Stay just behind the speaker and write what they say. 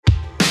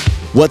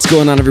What's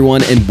going on,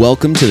 everyone, and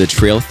welcome to the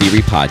Trail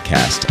Theory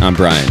Podcast. I'm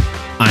Brian.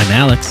 I'm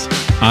Alex.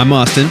 I'm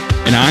Austin.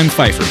 And I'm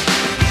Pfeiffer.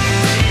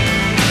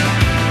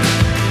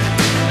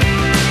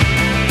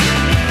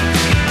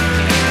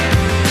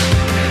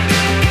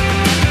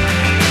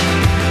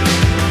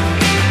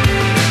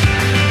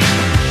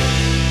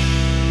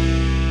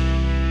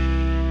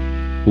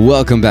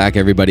 Welcome back,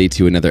 everybody,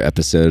 to another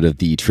episode of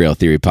the Trail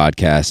Theory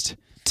Podcast.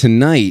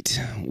 Tonight,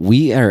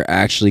 we are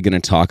actually going to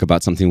talk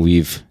about something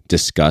we've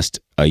discussed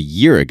a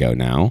year ago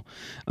now.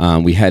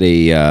 We had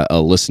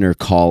a listener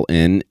call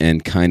in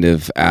and kind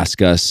of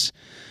ask us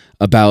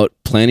about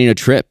planning a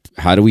trip.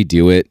 How do we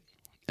do it?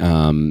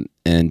 And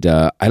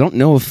I don't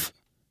know if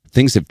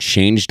things have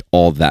changed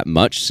all that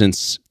much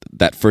since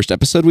that first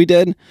episode we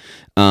did,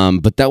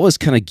 but that was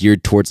kind of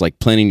geared towards like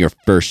planning your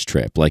first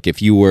trip. Like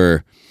if you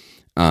were...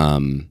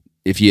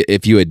 If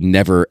you had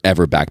never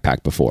ever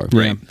backpacked before,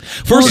 right?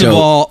 First of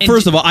all,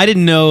 I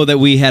didn't know that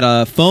we had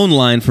a phone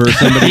line for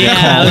somebody to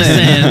call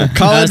in.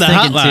 Call it the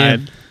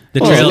hotline,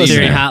 the Trail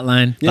Theory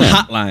hotline, the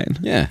hotline.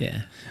 Yeah.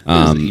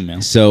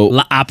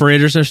 So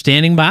operators are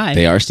standing by.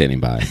 They are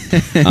standing by.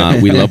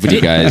 We love when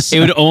you guys.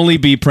 It would only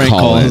be prank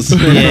calls.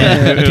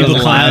 Yeah, people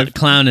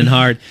clowning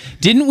hard.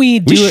 Didn't we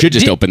do? We should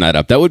just open that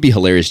up. That would be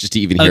hilarious just to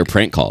even hear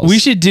prank calls. We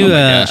should do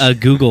a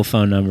Google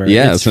phone number.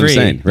 Yeah, it's that's free. what I'm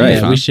saying.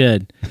 Right? Yeah, we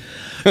should.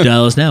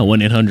 Dial us now,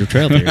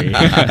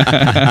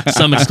 1-800-TRAIL-THEORY.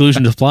 Some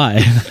exclusions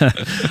apply.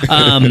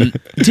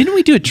 Didn't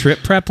we do a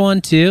trip prep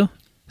one too?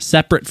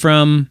 Separate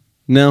from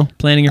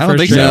planning your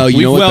first trip?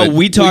 No,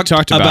 we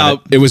talked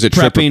about it was a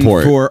trip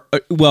report.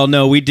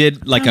 We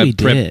did like a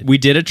prep. We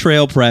did a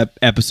trail prep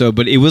episode,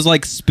 but it was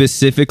like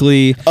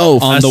specifically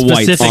on the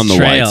whites.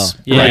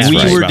 Yeah. Right. We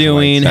were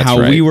doing how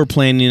we were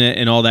planning it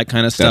and all that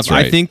kind of stuff.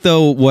 Right. I think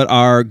though what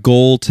our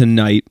goal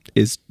tonight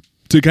is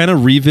to kind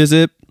of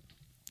revisit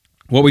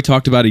what we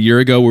talked about a year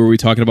ago, where we were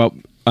talking about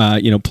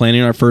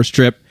planning our first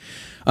trip,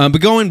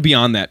 but going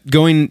beyond that,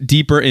 going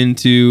deeper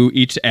into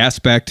each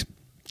aspect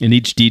and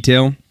each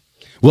detail.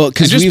 Well,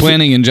 because just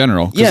planning in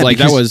general, yeah,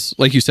 that was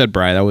like you said,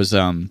 Brian. That was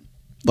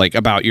like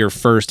about your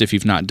first, if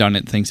you've not done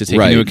it, things to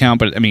take into account.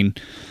 But I mean,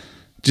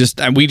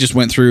 we just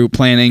went through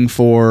planning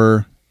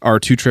for our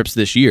 2 trips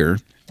this year,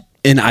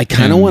 and I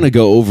kind of want to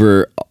go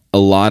over a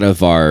lot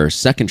of our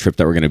second trip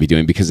that we're going to be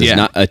doing because it's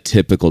not a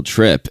typical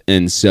trip,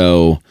 and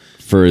so.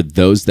 For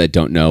those that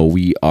don't know,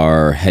 we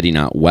are heading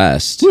out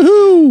west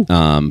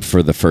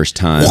for the first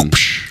time,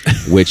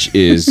 which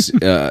is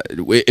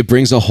it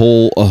brings a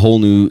whole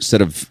new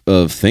set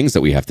of things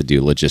that we have to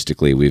do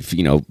logistically. We've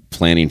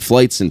planning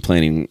flights and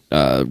planning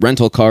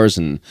rental cars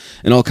and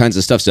all kinds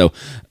of stuff. So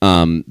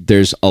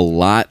there's a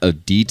lot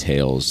of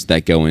details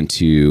that go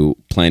into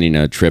planning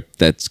a trip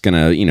that's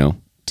gonna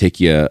take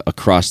you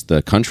across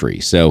the country.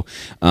 So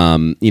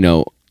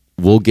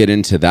we'll get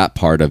into that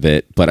part of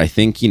it, but I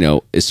think,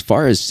 as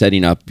far as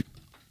setting up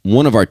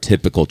one of our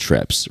typical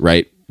trips,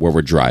 right, where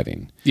we're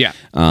driving. Yeah.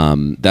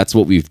 That's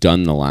what we've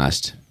done the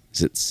last,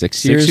 is it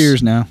 6 years? 6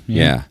 years now.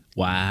 Yeah.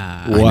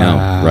 Wow. I know,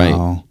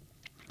 right.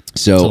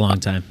 So it's a long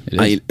time.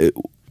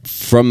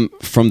 From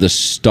the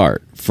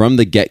start, from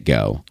the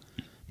get-go,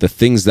 the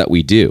things that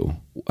we do,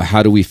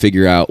 how do we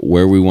figure out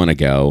where we want to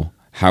go?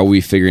 How are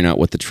we figuring out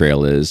what the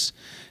trail is?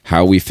 How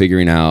are we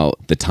figuring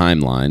out the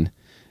timeline?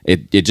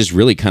 It just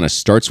really kind of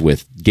starts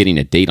with getting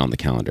a date on the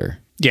calendar.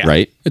 Yeah.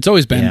 Right? It's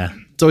always been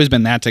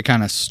that to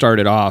kind of start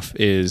it off,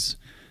 is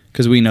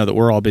because we know that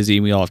we're all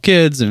busy, we all have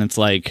kids, and it's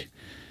like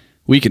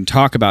we can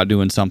talk about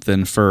doing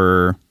something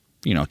for,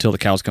 till the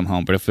cows come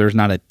home, but if there's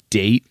not a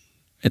date,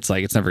 it's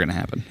like it's never going to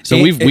happen.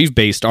 So we've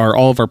based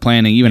all of our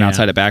planning, even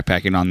outside of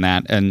backpacking, on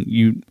that. And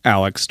you,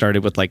 Alex,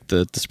 started with like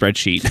the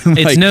spreadsheet.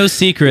 It's no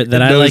secret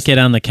that I like it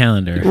on the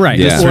calendar. Right.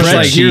 Yeah. Or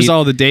like, here's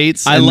all the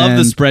dates. I love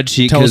the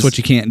spreadsheet. Tell us what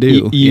you can't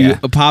do. You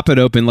pop it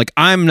open. Like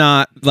I'm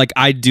not like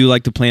I do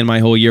like to plan my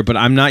whole year, but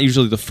I'm not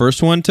usually the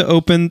first one to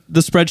open the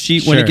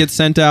spreadsheet when it gets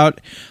sent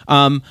out.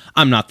 I'm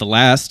not the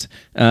last.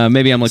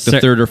 Maybe I'm like the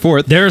third or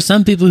fourth. There are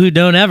some people who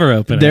don't ever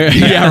open it.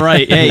 Yeah,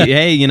 right.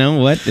 Hey, you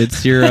know what?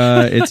 It's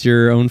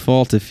your own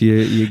fault if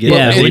you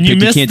get when you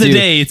miss the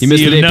dates, you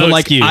miss the date. No but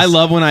like excuse. I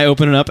love when I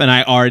open it up and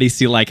I already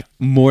see like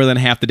more than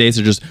half the dates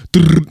are just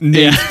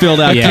names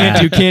filled out.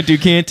 Yeah. Can't do.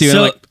 So,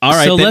 and like, all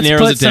right, that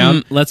narrows it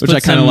down. Let's which put I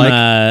kind of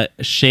like.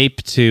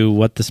 Shape to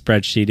what the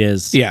spreadsheet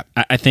is. Yeah,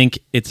 I think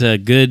it's a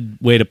good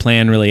way to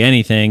plan really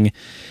anything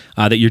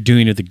that you're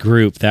doing with the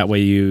group. That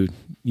way you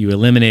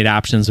eliminate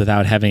options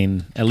without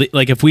having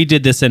like if we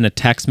did this in a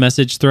text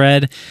message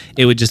thread,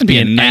 it would just be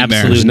an nightmare.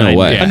 absolute There's no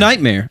way. A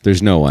nightmare.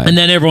 There's no way. And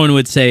then everyone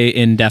would say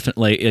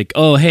indefinitely, like,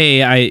 "Oh,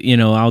 hey,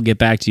 I'll get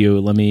back to you.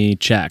 Let me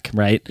check."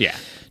 Right? Yeah.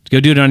 Go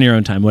do it on your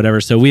own time,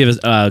 whatever. So we have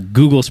a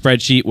Google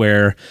spreadsheet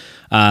where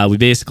we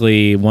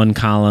basically, one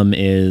column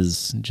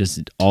is just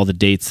all the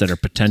dates that are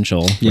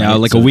potential. Yeah, right?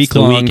 like so a week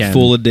long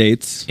full of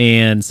dates.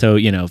 And so,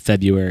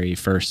 February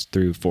 1st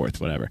through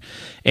 4th, whatever.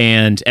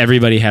 And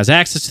everybody has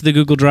access to the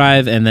Google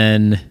Drive, and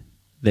then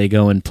they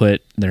go and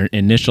put their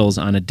initials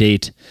on a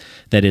date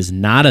that is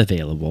not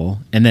available,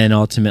 and then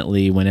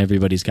ultimately when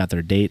everybody's got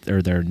their date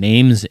or their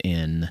names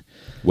in,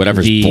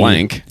 Whatever's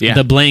blank. Yeah.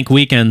 the blank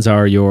weekends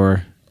are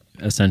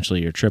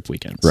essentially your trip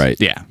weekends. Right.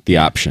 Yeah. The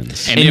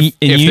options. And, And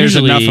if there's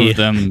enough usually- of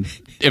them,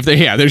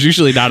 there's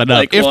usually not enough.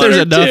 Like if one there's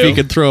or enough, two. you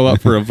can throw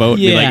up for a vote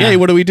and be like, Yeah. hey,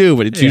 what do we do?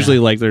 But it's Yeah. usually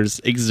like there's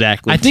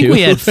exactly I think two.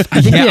 we had.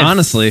 I think we Yeah, had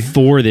honestly.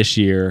 4 this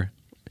year,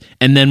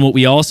 and then what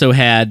we also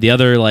had, the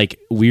other like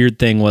weird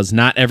thing was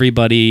not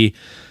everybody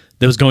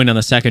that was going on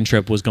the second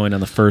trip was going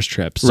on the first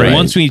trip. So Right.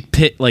 once we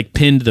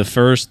pinned the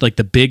first, like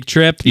the big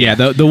trip, Yeah,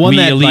 the one we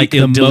that like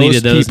the deleted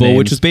most those people, names.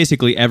 which was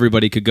basically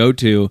everybody could go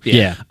to.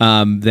 Yeah.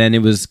 Then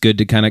it was good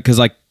to kind of because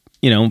like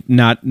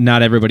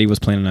not everybody was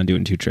planning on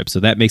doing 2 trips, so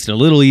that makes it a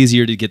little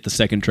easier to get the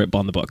second trip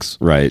on the books.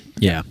 Right.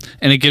 yeah.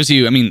 And it gives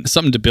you,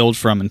 something to build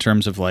from in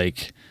terms of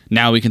like,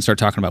 now we can start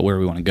talking about where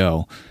we want to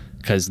go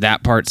because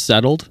that part's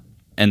settled.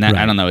 And that, I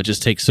Right. don't know, it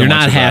just takes so You're much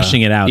not of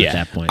hashing it out yeah. at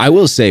that point. I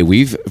will say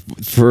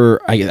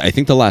I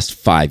think the last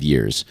 5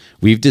 years,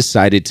 we've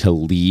decided to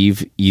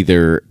leave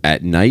either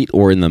at night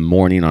or in the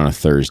morning on a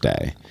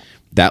Thursday.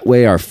 That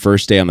way our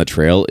first day on the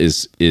trail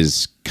is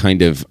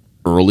kind of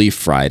early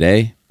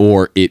Friday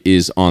or it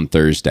is on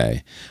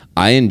Thursday.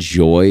 I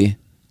enjoy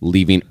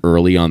leaving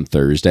early on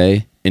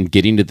Thursday and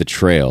getting to the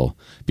trail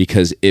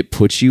because it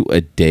puts you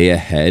a day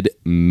ahead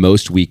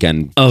most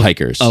weekend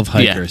hikers.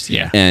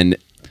 Yeah. And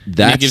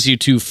That gives you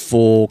 2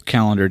 full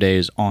calendar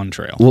days on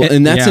trail. well,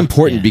 and that's yeah.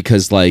 important Yeah.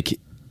 because like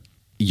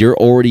you're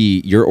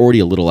already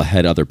a little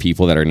ahead other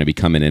people that are going to be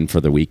coming in for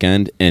the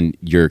weekend, and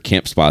your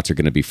camp spots are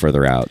going to be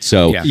further out.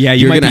 So Yeah,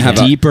 you you're might going to be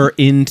have deeper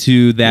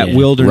into that Yeah.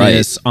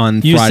 wilderness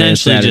on You Friday and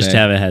essentially just Saturday.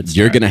 have a head start.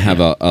 you're going to have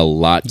a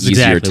lot easier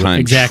exactly what- time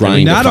exactly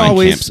trying not to find camp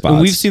always.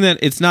 spots. We've seen that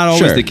it's not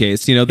always Sure. the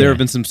case. There Yeah. have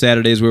been some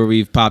Saturdays where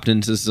we've popped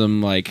into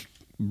some like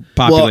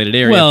populated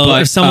area. Well,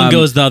 but if someone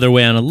goes the other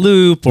way on a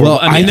loop, or Well,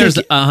 I there's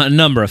think- a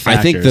number of I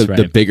factors. think the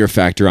right? bigger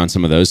factor on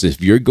some of those is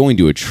if you're going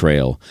to a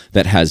trail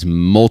that has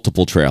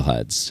multiple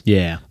trailheads,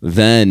 yeah.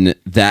 then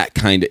that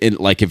kind of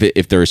like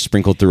if they're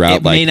sprinkled throughout,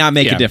 it like may not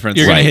make Yeah. a difference.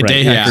 You're going to hit Right,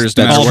 day right. hikers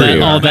Yeah. no That's matter true. where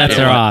you All are. bets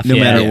are off. No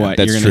yeah. matter Yeah, what,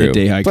 that's you're true. gonna hit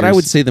day hikers. But I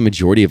would say the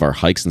majority of our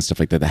hikes and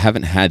stuff like that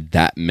haven't had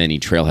that many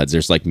trailheads.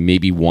 There's like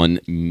maybe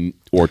 1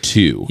 or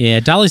 2. Yeah,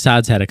 Dolly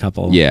Sods had a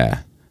couple. Yeah.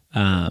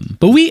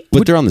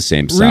 But They're on the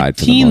same side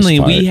for the most routinely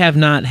part. we have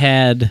not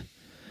had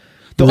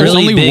There's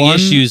really only big one-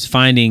 issues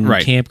finding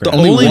Right. campgrounds. The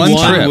only one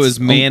trip was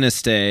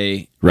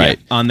Manistee, Right.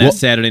 on that Well,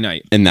 Saturday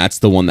night. and that's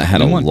the one that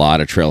had a one. lot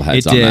of trailheads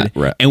It on did, that.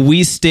 Right. and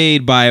we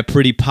stayed by a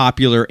pretty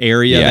popular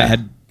area Yeah. that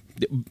had,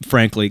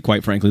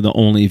 quite frankly, the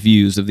only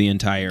views of the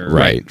entire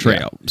Right.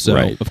 trail. So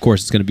Right. of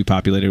course it's going to be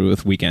populated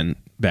with weekend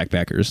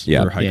backpackers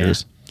Yeah. or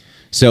hikers.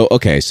 So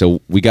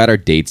we got our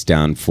dates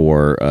down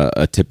for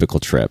a typical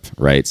trip,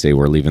 right? Say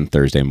we're leaving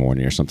Thursday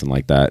morning or something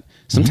like that.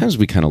 Sometimes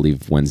we kind of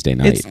leave Wednesday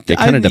night. It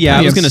kind of depends. Yeah,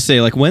 I was going to say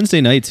like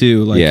Wednesday night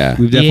too. Like, Yeah.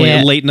 we've definitely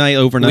Yeah. late night,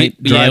 overnight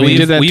Yeah, driving. we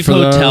did that we've for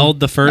the hoteled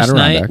the first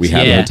night. Adirondacks. we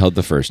have yeah. hoteled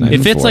the first night.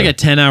 If it's before. like a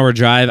 10-hour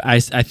drive, I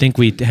think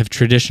we have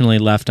traditionally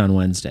left on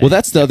Wednesday. well,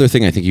 that's the other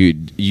thing. I think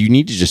you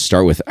need to just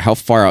start with how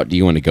far out do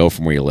you want to go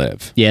from where you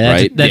live? Yeah,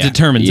 right. that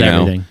determines You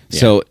know? everything.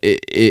 So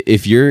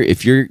if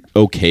you're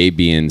okay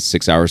being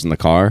 6 hours in the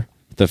car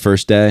the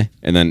first day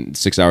and then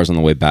 6 hours on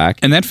the way back,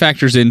 And that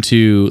factors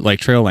into like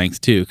trail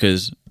length too,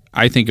 because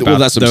I think about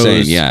that's what I'm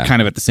those saying, yeah.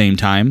 kind of at the same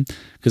time.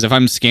 Because if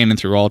I'm scanning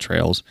through all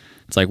trails,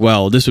 it's like,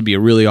 well, this would be a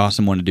really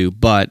awesome one to do,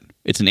 but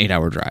it's an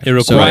 8-hour drive. it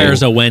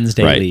requires So- a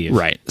Wednesday Right. leave.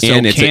 right.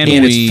 and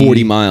it's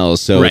 40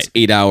 miles, so Right. it's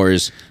 8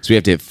 hours. So we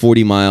have to hit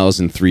 40 miles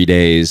in 3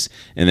 days,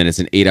 and then it's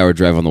an 8-hour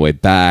drive on the way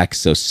back.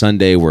 So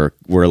Sunday we're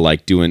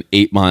like doing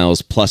 8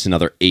 miles plus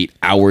another 8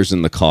 hours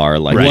in the car.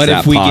 Like, is What that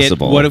if we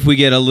possible? get? What if we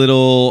get a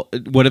little?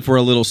 What if we're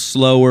a little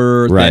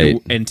slower Right.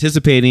 than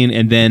anticipating,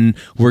 and then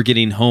we're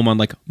getting home on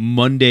like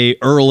Monday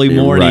early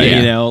morning? Right.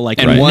 You know, like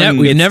And one-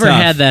 We've it's never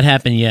tough. had that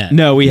happen yet.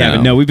 No, we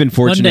haven't. No, we've been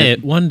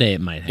fortunate. One day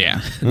it might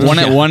happen.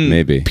 Yeah. One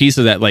Maybe. piece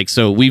of that, like,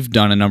 so we've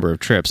done a number of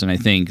trips, and I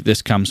think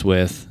this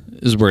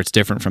is where it's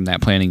different from that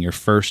planning your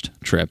first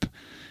trip.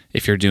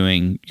 If you're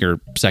doing your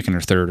second or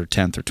third or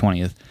 10th or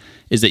 20th,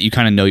 is that you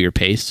kind of know your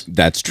pace.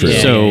 That's true.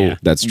 Yeah, So yeah, yeah.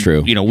 That's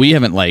true. You know, we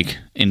haven't like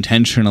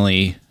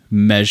intentionally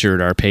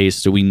measured our pace,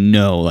 so we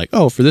know like,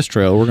 oh, for this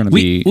trail we're going to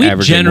be We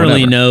averaging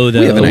generally whatever. know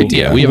We have an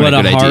idea. We have what a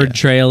a good hard idea.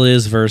 trail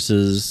is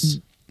versus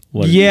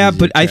what an Yeah, easy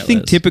but I trail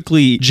think is.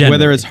 typically, Generally.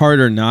 whether it's hard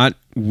or not,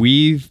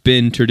 we've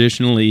been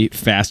traditionally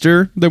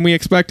faster than we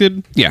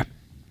expected. Yeah.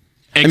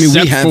 mean, we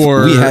Except have-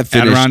 for we have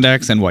finished-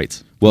 Adirondacks and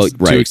Whites. Well, Two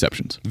right.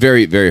 exceptions.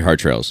 Very, very hard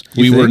trails.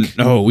 We You were think?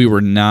 no, we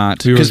were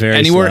not. We were 'Cause very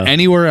anywhere slow.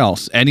 anywhere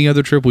else, any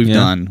other trip we've Yeah.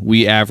 done,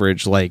 we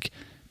average like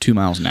 2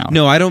 miles an hour.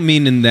 No, I don't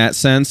mean in that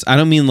sense. I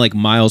don't mean like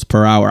miles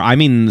per hour. I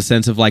mean in the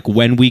sense of like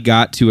when we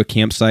got to a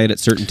campsite at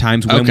certain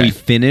times when Okay. we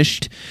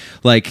finished.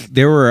 Like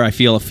there were, I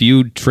feel, a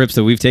few trips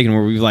that we've taken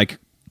where we've like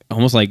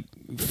almost like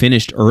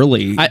finished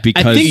early I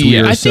because think,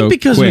 we were I so think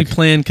because quick. we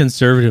plan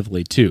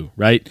conservatively too,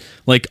 right?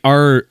 Like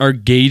our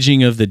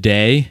gauging of the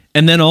day,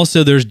 and then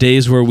also there's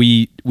days where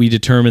we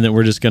determine that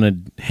we're just gonna,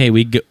 hey,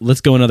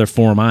 let's go another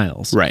 4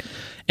 miles, Right.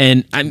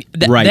 And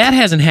that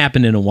hasn't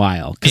happened in a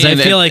while because I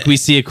And feel like we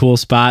see a cool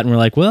spot and we're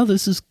like, well,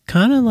 this is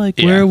kind of like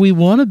where we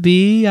want to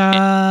be.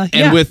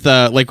 And with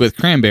like with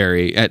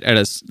Cranberry at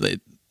us,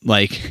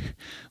 like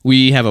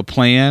we have a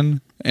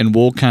plan and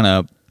we'll kind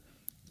of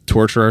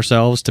torture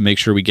ourselves to make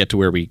sure we get to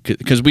where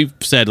because we've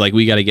said like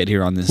we got to get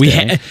here on this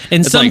day.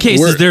 In It's some like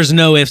cases, there's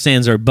no ifs,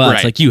 ands, or buts.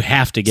 Right. Like you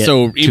have to get.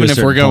 So to even a if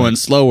we're certain going point.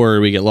 slower,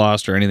 we get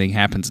lost or anything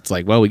happens, it's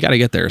like, well, we got to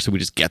get there, so we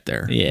just get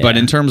there. Yeah. But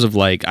in terms of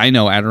like, I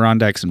know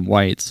Adirondacks and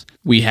Whites,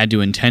 we had to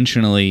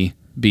intentionally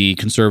be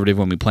conservative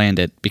when we planned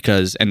it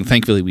and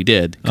thankfully we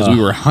did because we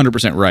were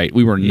 100% right.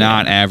 We were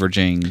not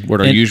averaging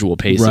what our usual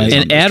pace is. And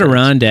on those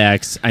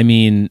Adirondacks, I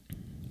mean,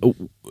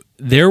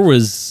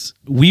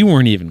 we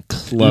weren't even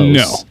close.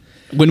 No.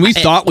 When we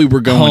thought we were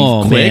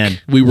going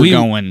quick, we were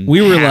going.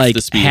 We were half like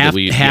the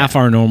speed half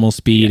our normal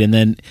speed, and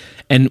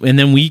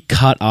then we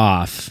cut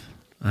off.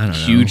 I don't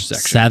know, Huge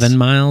sections. 7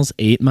 miles,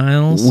 8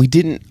 miles. We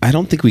didn't. I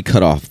don't think we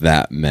cut off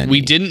that many.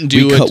 We didn't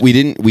do We, it- cut, we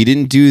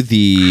didn't do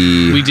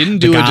the. We didn't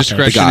do a Gothics.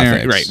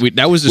 discretionary. The Gothics. Right.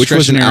 That was Which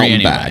was an discretionary out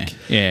and anyway. back.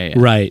 Yeah.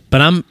 Right,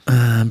 but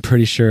I'm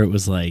pretty sure it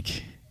was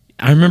like.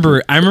 I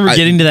remember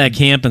getting to that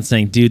camp and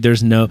saying, "Dude,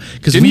 there's no."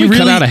 Because Didn't we really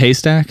cut out a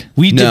haystack?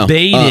 We No.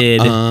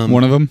 debated.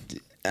 One of them.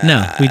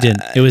 No, we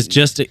didn't. It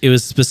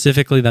was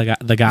specifically the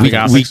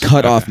guy. We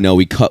cut off. No,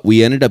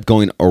 we ended up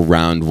going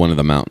around one of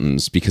the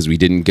mountains because we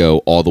didn't go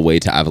all the way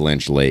to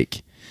Avalanche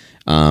Lake.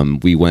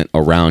 We went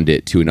around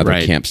it to another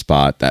Right. camp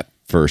spot that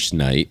first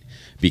night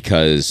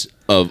because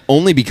of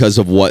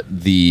what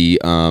the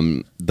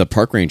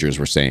park rangers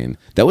were saying.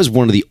 That was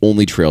one of the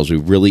only trails we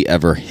really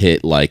ever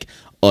hit like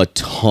a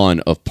ton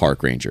of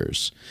park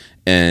rangers,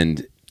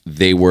 and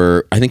they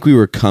were. I think we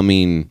were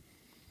coming.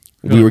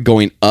 We were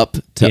going up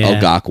to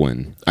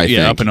Algonquin, I think,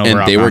 up and over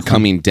they were Algonquin.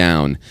 coming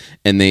down,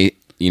 and they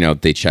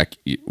check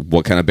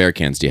what kind of bear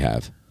cans do you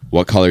have?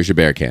 What color is your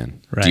bear can?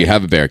 Right. Do you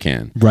have a bear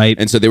can? Right.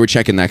 And so they were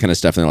checking that kind of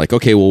stuff, and they're like,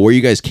 okay, well, where are you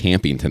guys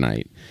camping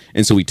tonight?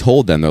 And so we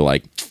told them, they're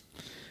like,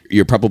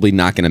 you're probably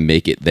not going to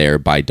make it there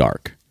by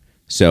dark.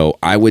 So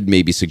I would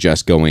maybe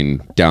suggest going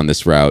down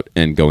this route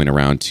and going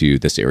around to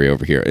this area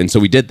over here. And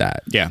so we did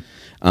that. Yeah.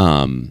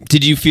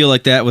 Did you feel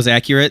like that was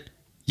accurate?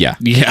 Yeah.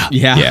 Yeah.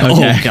 Yeah. Yeah.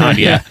 Okay. Oh God.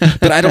 Yeah.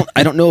 But I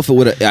don't know if it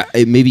would have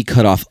it maybe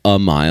cut off a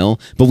mile,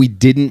 but we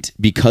didn't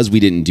because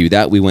we didn't do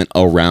that. We went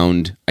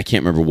around. I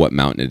can't remember what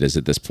mountain it is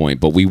at this point,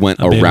 but we went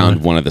big around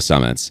one. one of the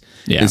summits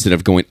Yeah. instead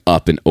of going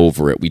up and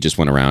over it. We just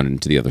went around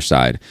and to the other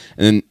side,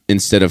 and then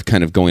instead of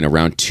kind of going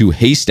around 2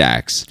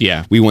 haystacks,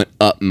 we went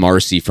up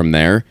Marcy from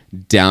there,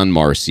 down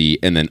Marcy,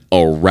 and then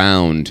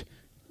around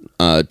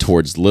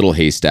towards Little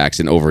Haystacks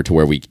and over to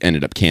where we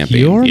ended up camping.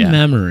 Your Yeah.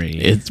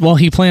 memory.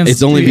 He plans.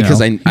 It's only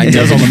because I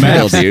does on the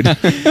trail,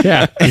 dude.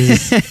 Yeah.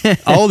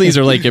 All these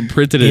are like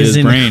imprinted in is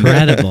his brain.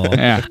 incredible.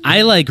 Yeah.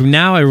 I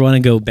now I want to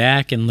go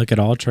back and look at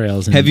all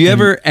trails. And, Have you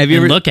ever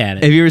look at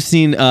it? Have you ever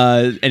seen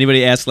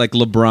anybody ask like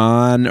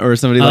LeBron or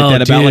somebody like Oh,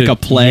 that about dude, like a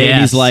play?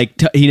 yes. He's like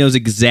he knows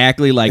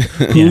exactly like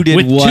who Yeah. did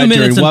With what 2 minutes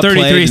during and what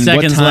 33 play and what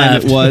seconds time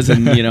left. it was,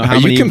 and how Are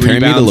you many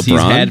comparing me to rebounds he's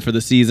LeBron? had for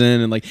the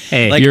season, and like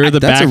Hey, like You're the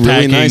That's a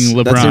really backpacking nice.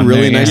 LeBron. That's a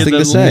really there, nice yeah. thing the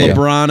to say.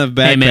 LeBron of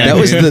backpacking. Hey, man. That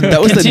was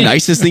the Continue-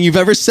 nicest thing you've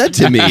ever said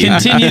to me.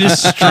 Continue to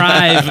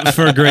strive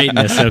for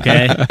greatness,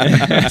 okay?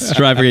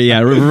 Strive for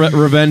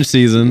revenge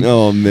season.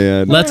 Oh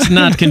man. Let's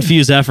not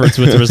confuse efforts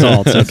with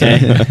results,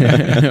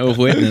 okay?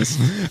 Witness.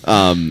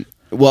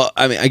 Well,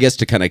 I mean, I guess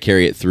to kind of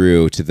carry it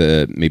through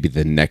to maybe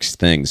the next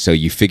thing. So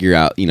you figure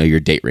out, your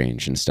date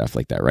range and stuff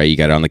like that, right? You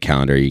got it on the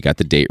calendar. You got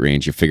the date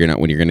range. You're figuring out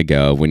when you're going to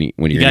go. When you're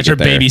You going got to your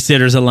get there.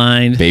 babysitters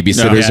aligned.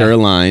 Babysitters No. are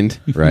aligned,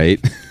 right?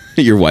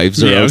 Your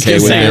wives are Yeah, I was okay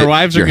gonna with say, it. your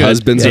wives are your good.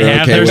 husbands They are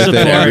have okay their with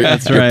support. it.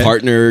 That's your right.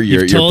 partner,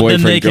 your Told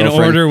boyfriend, them they can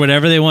girlfriend. order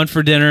whatever they want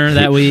for dinner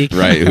that week.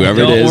 Right, whoever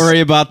it Don't is.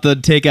 worry about the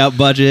takeout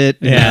budget.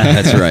 Yeah.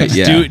 That's right.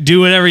 Yeah. Do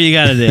whatever you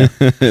got to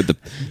do.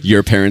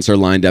 Your parents are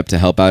lined up to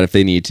help out if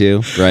they need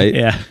to, right?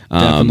 Yeah,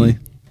 definitely.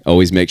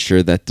 Always make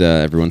sure that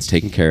everyone's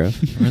taken care of.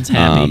 Everyone's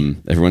happy.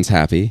 Everyone's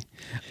happy.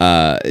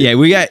 Yeah,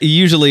 we got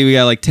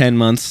like 10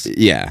 months.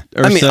 Yeah.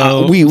 Or I mean,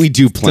 so we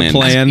do plan. to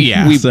plan.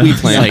 Yeah. We So-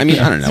 plan. I mean,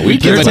 I don't know. We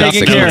You're plan about taking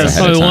 6 care of months it,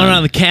 ahead so of we want it on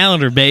time. the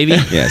calendar, baby.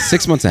 Yeah,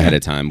 6 months ahead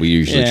of time. We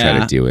usually try Yeah.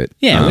 to do it.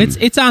 Yeah,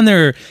 it's on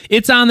there.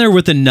 It's on there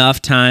with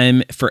enough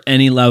time for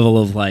any level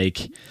of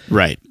like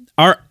Right.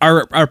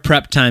 our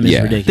prep time is Yeah.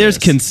 ridiculous. There's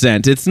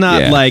consent. It's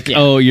not Yeah. like,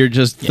 oh, you're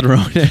just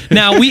throwing it.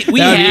 now we That would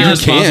be have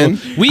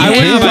irresponsible. we I have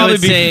wouldn't I probably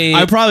would be. say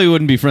I probably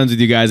wouldn't be friends with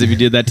you guys if you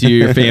did that to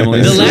your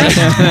families.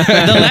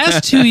 the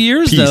last 2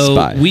 years Peace though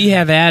spy. we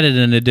have added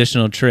an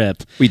additional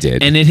trip. We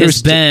did. and it There has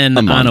was been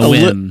a month. on a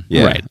whim.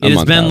 Yeah, Right, a it has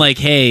month been out. like,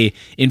 hey,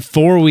 in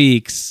 4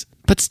 weeks.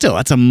 But still,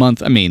 that's a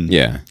month. I mean,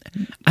 Yeah.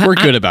 we're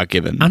good about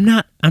giving. I'm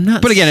not.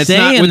 But again, it's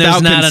not saying there's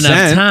without not enough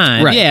consent.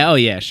 time. Right. Yeah. Oh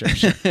yeah. Sure.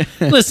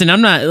 Listen,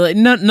 I'm not. Like,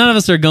 none of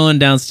us are going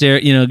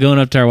downstairs. Going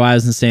up to our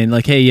wives and saying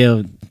like, "Hey,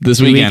 yo, This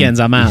 2 weekend. weekends,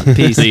 I'm out.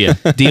 Peace. See ya.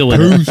 Deal with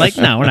it. Like,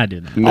 no, we're not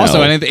doing that. No.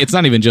 Also, and it's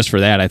not even just for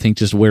that. I think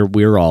just where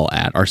we're all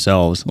at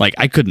ourselves. Like,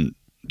 I couldn't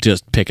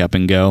just pick up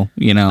and go,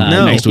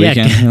 next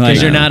weekend. Because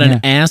Like, you're not an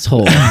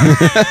asshole.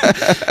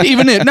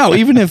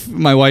 even if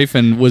my wife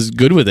was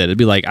good with it, it'd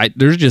be like,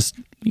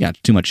 you got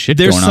too much shit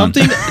There's going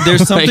something. on.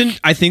 There's Like- something.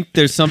 I think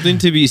there's something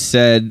to be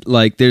said.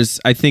 Like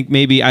I think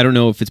maybe I don't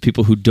know if it's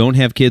people who don't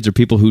have kids or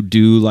people who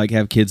do like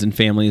have kids and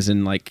families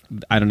and like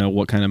I don't know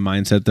what kind of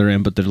mindset they're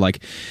in, but they're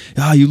like,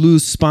 you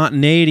lose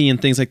spontaneity and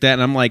things like that.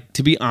 And I'm like,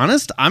 to be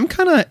honest, I'm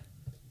kind of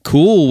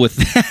cool with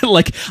that.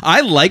 Like I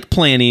like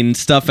planning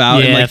stuff out.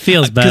 Yeah, and like, it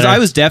feels better. because I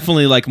was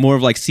definitely like more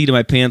of like seat of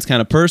my pants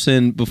kind of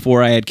person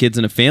before I had kids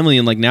and a family.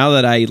 And like now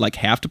that I like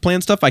have to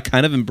plan stuff, I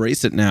kind of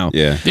embrace it now.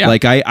 Yeah. Yeah.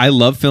 Like I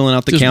love filling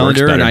out the Just works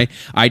calendar and better.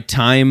 I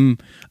time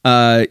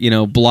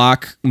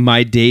block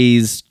my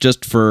days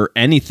just for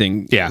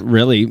anything. Yeah.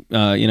 Really.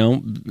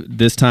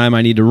 This time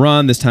I need to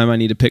run, this time I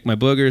need to pick my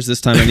boogers,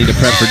 this time I need to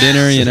prep for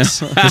dinner, This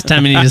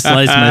time I need to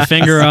slice my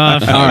finger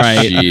off. All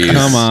right. jeez.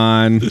 Come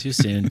on. Too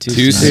soon.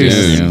 Too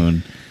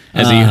soon.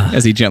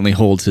 As he gently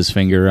holds his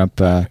finger up.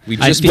 We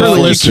I just feel put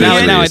like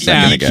listeners now a it's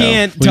second You ago.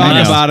 can't We talk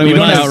must- about it we don't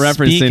without have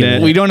to speak referencing of it.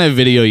 it. We don't have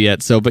video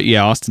yet, but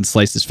yeah, Austin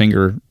sliced his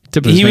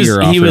tip of his He was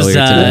finger off he was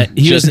earlier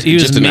today. he was he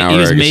was Just an ma- he hour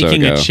was or so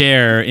making a ago.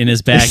 chair in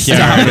his backyard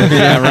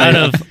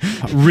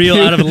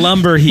out of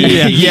lumber he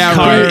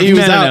carved. he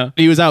was No, out. no.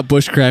 He was out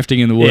bushcrafting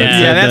in the woods. Yeah.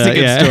 Yeah, that's a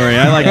good story.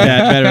 I like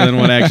that better than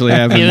what actually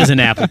happened. It was an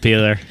apple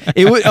peeler.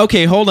 It was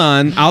okay. Hold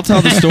on, I'll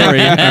tell the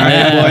story. All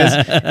right,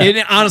 boys.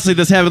 And honestly,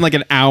 this happened like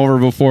an hour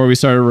before we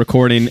started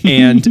recording,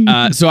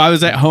 and so I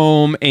was at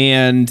home,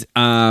 and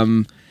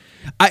I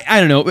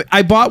don't know.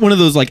 I bought one of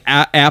those like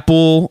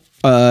Apple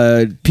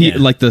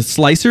like the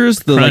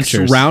slicers, the like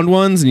Crunchers. round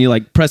ones, and you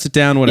like press it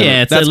down. Whatever.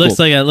 Yeah, That's it looks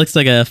cool.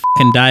 like a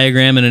fucking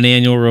diagram in an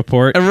annual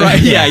report.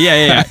 Right.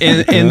 Yeah.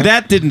 And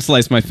that didn't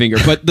slice my finger.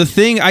 But the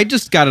thing, I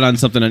just got it on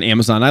something on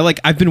Amazon.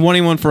 I've been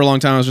wanting one for a long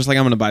time. I was just like,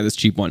 I'm gonna buy this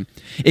cheap one.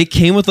 It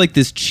came with like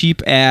this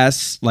cheap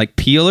ass like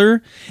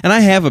peeler, and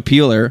I have a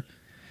peeler,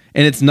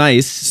 and it's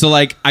nice. So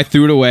like I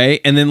threw it away,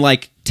 and then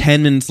like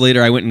 10 minutes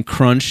later, I went and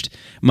crunched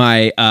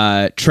my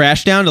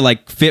trash down to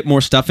like fit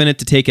more stuff in it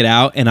to take it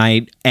out, and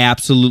I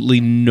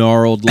absolutely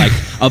gnarled like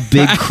a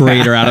big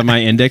crater out of my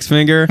index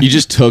finger. You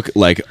just took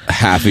like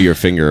half of your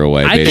finger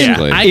away, I can-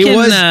 basically. I- It can,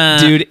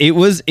 was, dude, it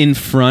was in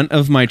front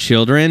of my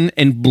children,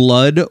 and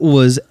blood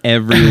was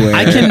everywhere.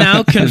 I can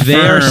now They're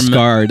confirm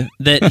scarred.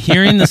 that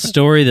hearing the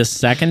story the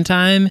second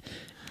time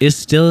is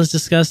still as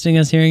disgusting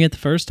as hearing it the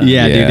first time.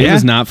 Yeah, dude, it Yeah.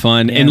 was not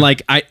fun. Yeah. And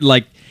like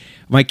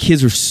my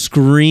kids were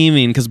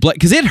screaming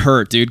because it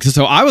hurt, dude.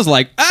 So I was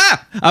like,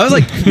 I was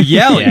like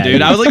yelling, Yeah,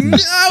 dude. I was like,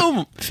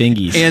 no.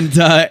 Fingies.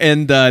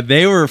 And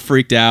they were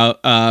freaked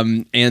out.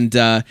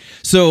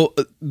 So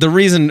the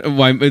reason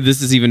why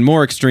this is even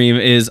more extreme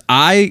is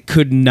I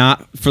could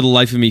not, for the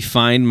life of me,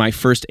 find my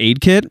first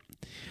aid kit.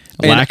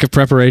 Lack of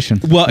preparation.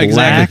 Well,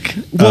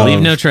 exactly. Well, leave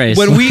no trace.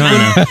 When we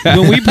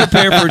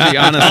prepare for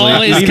honestly,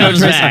 Always leave no comes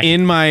trace back.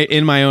 in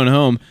my own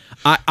home.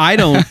 I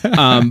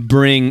don't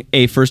bring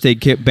a first aid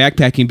kit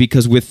backpacking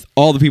because with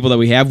all the people that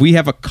we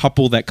have a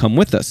couple that come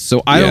with us.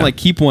 So I don't Yeah. like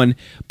keep one,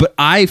 but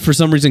I for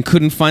some reason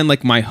couldn't find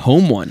like my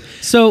home one.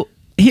 So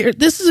here,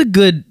 this is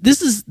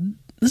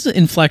an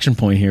inflection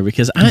point here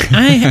because I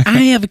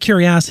have a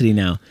curiosity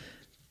now.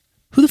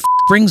 Who the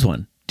brings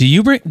one? Do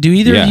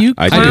either Yeah, of you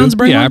I do. clowns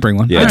bring one? I bring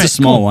one. Yeah. It's All a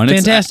small cool. one.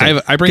 It's-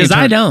 Fantastic. I bring because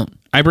I don't.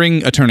 I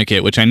bring a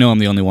tourniquet, which I know I'm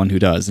the only one who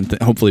does, and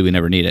hopefully we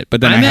never need it.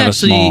 But then I I'm have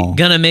actually a small.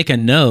 gonna make a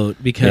note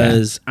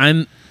because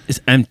I'm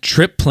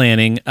trip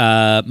planning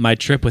my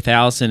trip with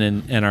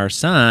Allison and our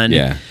son.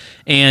 Yeah.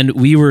 And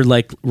we were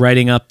like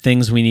writing up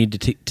things we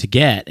need to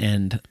get,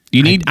 and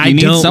You need- I you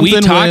need don't. We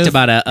something talked with-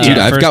 about a Dude,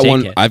 I've first got aid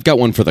one. kit. I've got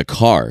one for the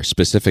car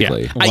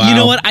specifically. Yeah. You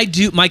know Wow. what? I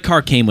do. My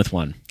car came with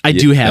one. I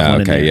do have Yeah,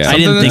 one in okay, there. yeah. I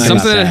didn't think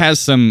something about that has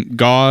some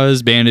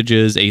gauze,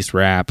 bandages, Ace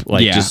Wrap,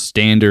 like Yeah. just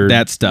standard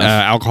That stuff.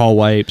 alcohol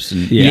wipes,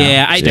 and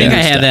Yeah, I think I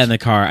have stuff. that in the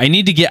car.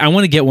 I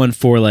want to get one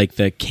for like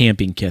the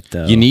camping kit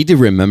though. You need to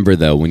remember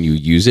though when you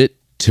use it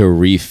to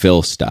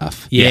refill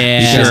stuff. Yeah.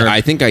 Because Sure.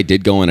 I think I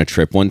did go on a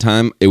trip one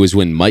time. It was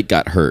when Mike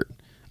got hurt.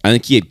 I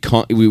think he had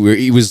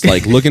he was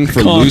like looking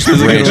for loose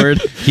is a good bridge.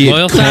 word. He had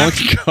Loyal stock?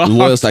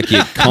 loyal stock. He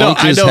had No,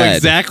 conked I his know head.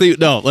 exactly.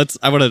 No, let's.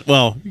 I want to.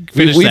 Well,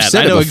 finish we've that.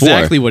 said I it know before.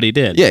 exactly what he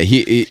did. Yeah,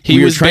 he He we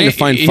were was trying to ba-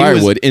 find he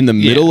firewood was- in the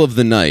yeah. middle of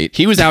the night.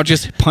 He was out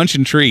just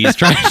punching trees,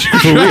 trying to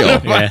For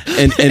real. Yeah.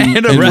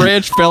 and a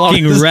branch fell off.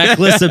 Fucking his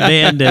reckless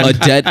abandon.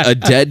 a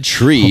dead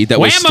tree that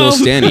was still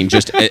Whammo! standing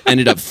just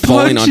ended up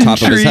falling on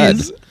top of his head.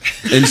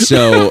 And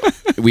so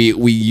we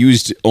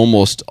used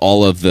almost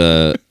all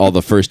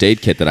the first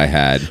aid kit that I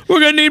had. We're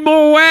gonna need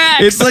more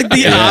wax. It's like the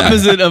Yeah.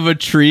 opposite of a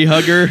tree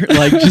hugger,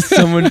 like just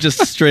someone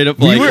just straight up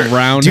like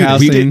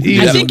roundhousing. Dude,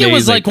 I That's think it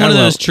was like one of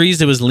those trees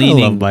that was leaning,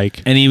 love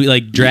Mike. and he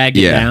like dragged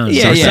it Yeah. down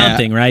Yeah, or yeah.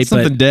 something, right?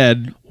 Something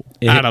dead.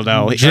 It I don't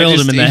know. Drilled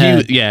him in the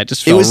head. Yeah, it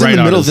just It fell was right in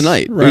the on middle of his- the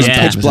night. It right was on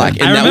Yeah. pitch black.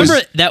 And I that remember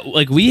was, that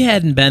like we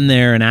hadn't been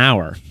there an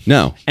hour,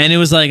 no. and it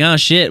was like, oh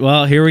shit,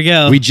 well here we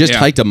go. We just Yeah.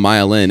 hiked a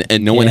mile in,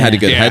 and no one had a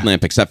good Yeah.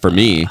 headlamp except for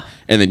me.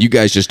 and then you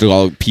guys just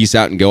all peace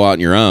out and go out on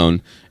your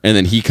own. And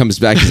then he comes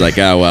back. He's like,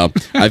 oh, well,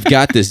 I've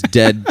got this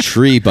dead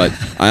tree, but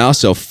I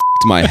also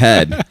f***ed my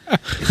head.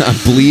 I'm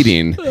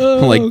bleeding.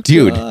 I'm like,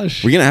 dude,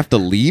 we're going to have to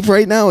leave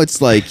right now?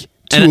 It's like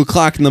 2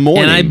 o'clock in the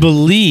morning. And I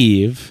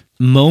believe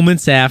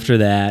moments after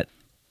that,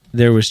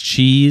 there was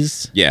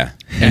cheese yeah.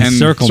 and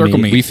circle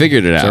meat. We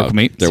figured it out. Circle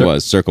meat. There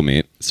was circle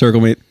meat.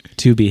 Circle meat.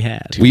 To be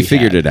had. We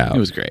figured it out. It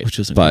was great. Which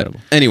was But incredible.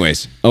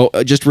 anyways,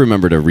 just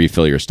remember to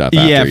refill your stuff.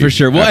 Yeah, after for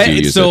sure. after Well, you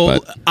use so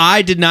it, but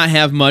I did not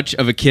have much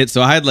of a kit,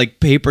 so I had like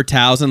paper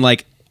towels and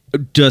like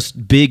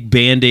just big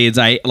Band-Aids.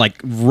 I like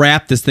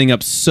wrapped this thing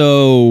up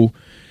so,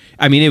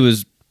 I mean, it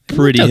was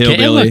pretty Okay,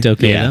 hillbilly. it looked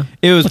okay, though.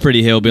 It was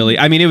pretty hillbilly.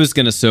 I mean, it was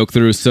going to soak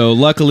through. So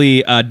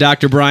luckily,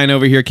 Dr. Brian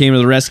over here came to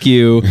the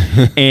rescue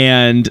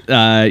and,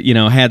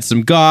 had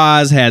some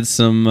gauze, had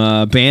some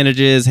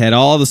bandages, had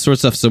all the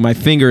sorts of stuff. So my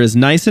finger is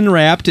nice and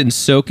wrapped and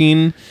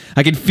soaking.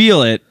 I can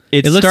feel it.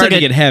 It's It looks starting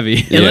like to get heavy.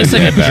 It looks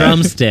like a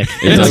drumstick.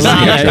 It It's looks a like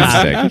solid a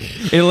drop.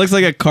 drumstick. It looks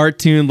like a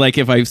cartoon, like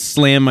if I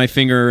slam my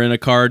finger in a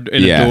card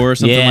in Yeah. a door or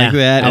something Yeah. like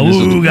that. And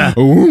Awooga.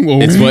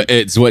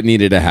 It's what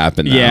needed to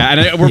happen. Now. yeah,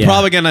 and we're Yeah.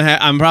 probably gonna.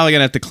 I'm probably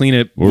gonna have to clean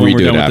it We'll when we're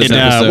redo done it with this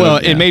after. episode. well,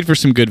 it made for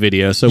some good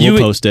video, so we'll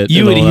post it.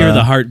 You would It'll, hear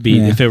the heartbeat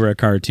yeah. if it were a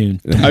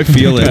cartoon. I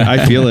feel it.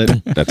 I feel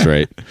it. That's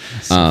right.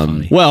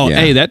 Well, Yeah.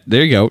 hey,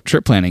 there you go.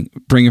 Trip planning.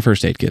 Bring a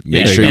first aid kit.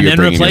 Make Yeah. sure And you're then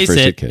bringing your replace first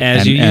aid it kit. as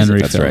And- you and use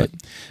it. That's refill right.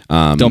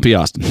 it. Don't be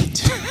Austin.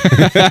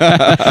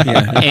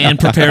 And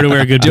prepare to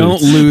wear good Don't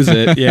boots. lose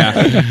it. Yeah.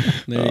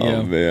 There you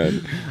Oh go.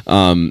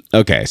 man.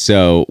 Okay,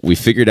 so we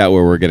figured out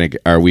where we're gonna,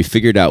 or we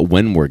figured out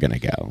when we're gonna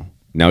go.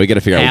 Now we got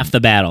to figure out Half the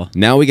battle.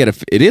 Now we got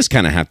to. It is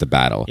kind of half the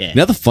battle. Yeah.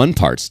 Now the fun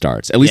part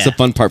starts. At least Yeah. the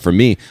fun part for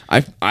me.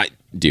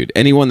 Dude,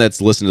 anyone that's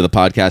listened to the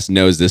podcast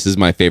knows this is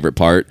my favorite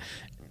part.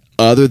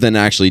 Other than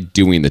actually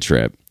doing the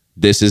trip,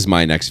 this is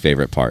my next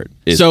favorite part.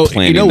 Is So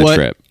planning you know the what?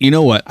 trip. You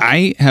know what?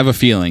 I have a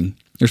feeling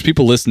there's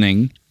people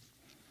listening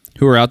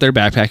who are out there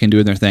backpacking,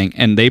 doing their thing,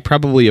 and they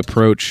probably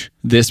approach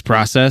this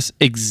process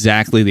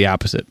exactly the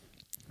opposite.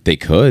 They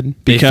could.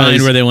 They Because-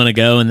 find where they want to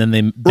go, and then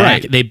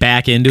they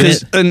back into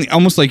it. And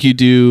almost like you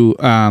do.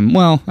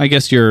 Well, I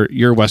guess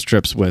your West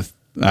trips with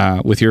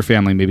your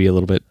family maybe a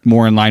little bit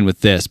more in line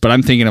with this. But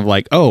I'm thinking of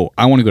like, oh,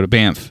 I want to go to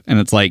Banff, and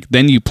it's like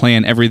then you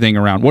plan everything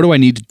around. What do I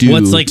need to do?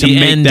 What's like to the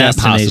make end that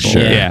destination?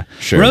 possible? Yeah.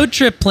 Sure. Road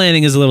trip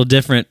planning is a little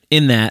different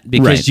in that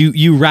because Right.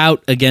 you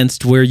route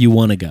against where you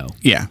want to go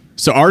Yeah.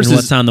 So ours and is.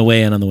 what's on the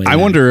way and on the way. I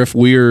down. wonder if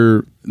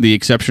we're the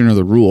exception or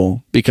the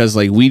rule because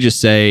like we just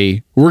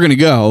say we're gonna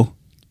go.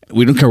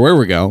 We don't care where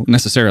we go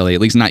necessarily,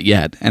 at least not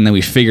yet, and then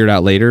we figure it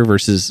out later.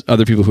 Versus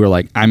other people who are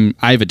like, I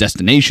have a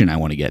destination I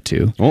want to get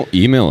to. Well,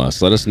 email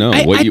us. Let us know.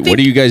 I What do think-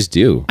 you guys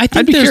do? I think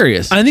I'd be there's-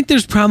 curious. I think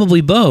there's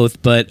probably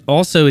both, but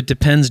also it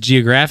depends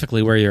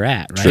geographically where you're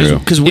at, right? True.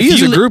 Because we If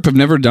as you a li- group have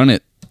never done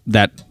it.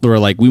 That we're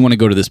like, we want to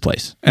go to this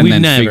place, and We've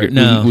then never,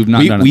 no. we've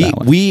not done it that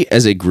way. We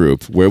as a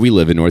group where we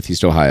live in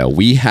Northeast Ohio,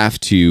 we have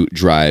to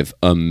drive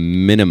a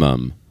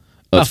minimum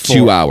of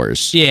 2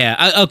 hours.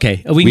 Yeah.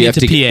 Okay. We can get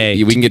to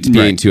PA. We can get to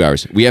PA in 2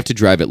 hours. We have to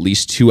drive at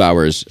least 2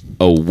 hours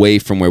away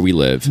from where we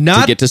live to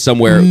Not- get to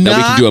somewhere that we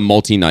not- can do a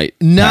multi-night.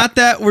 Not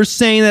that we're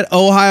saying that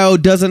Ohio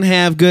doesn't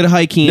have good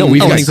hiking. No,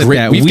 we've and got things like great-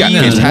 that. we've got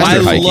fantastic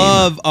I hiking.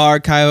 love our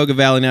Cuyahoga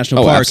Valley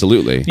National Oh, Park.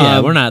 absolutely.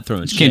 Yeah, we're not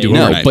throwing. can't do shade.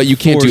 No, overnight. but you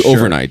can't For do sure.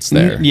 overnights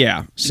there.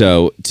 Yeah.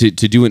 So to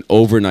do an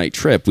overnight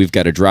trip, we've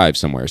got to drive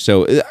somewhere.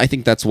 So I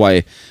think that's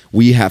why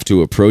we have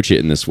to approach it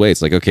in this way.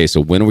 It's like, okay, so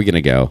when are we going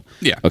to go?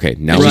 Yeah. Okay,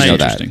 now Right. we know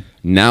that. Interesting.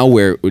 Now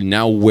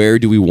where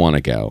do we want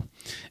to go?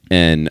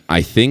 And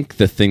I think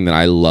the thing that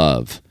I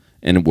love,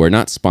 and we're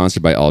not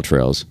sponsored by All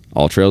Trails.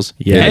 All Trails?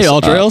 Yeah. Hit Hey, us All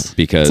up Trails.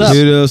 because What's up?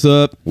 Hit us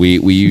up. we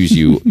use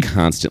you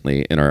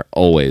constantly and are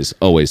always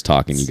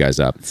talking you guys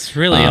up. It's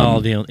really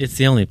it's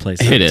the only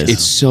place. It is.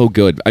 It's so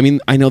good. I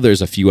mean, I know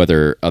there's a few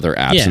other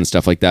apps Yeah. and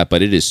stuff like that,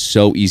 but it is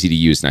so easy to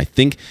use. And I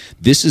think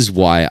this is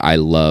why I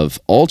love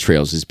All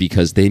Trails is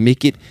because they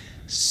make it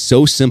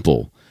so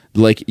simple.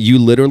 Like you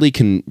literally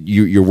can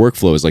your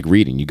workflow is like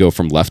reading. You go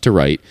from left to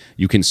right.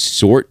 You can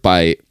sort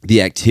by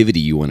the activity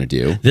you want to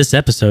do. This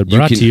episode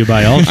brought can- to you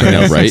by All I know,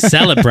 Trails. right?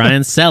 Sell it,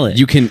 Brian. Sell it.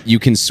 You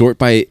can sort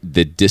by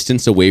the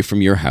distance away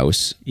from your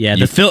house. yeah,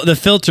 You- the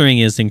filtering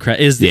is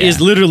incredible.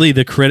 Is literally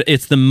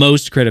it's the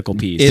most critical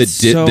piece. It's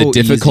the so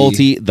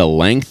difficulty, the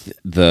length,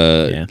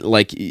 Yeah.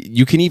 like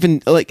you can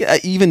even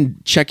even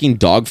checking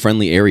dog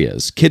friendly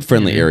areas, kid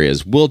friendly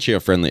areas, wheelchair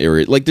friendly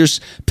areas. Like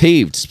there's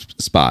paved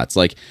spots,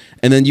 like,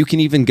 and then you can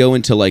even go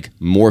into like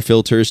more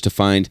filters to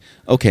find.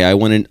 Okay, I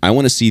want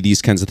to see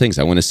these kinds of things.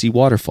 I want to see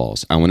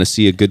waterfalls. I want to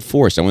see a good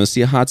forest. I want to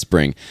see a hot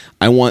spring.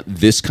 I want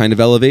this kind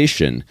of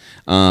elevation.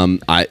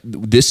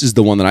 This is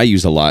the one that I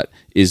use a lot.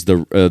 Is the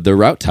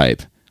route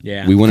type.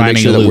 Yeah. We want to make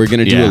Finding sure a that loop. we're going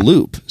to do Yeah. a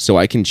loop. So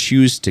I can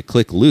choose to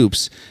click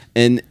loops,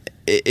 and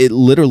it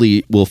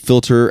literally will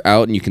filter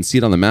out, and you can see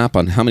it on the map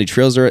on how many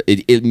trails there are.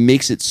 It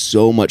makes it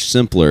so much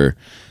simpler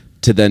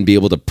to then be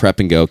able to prep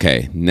and go,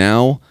 okay,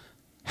 now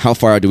how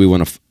far out do we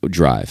want to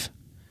drive?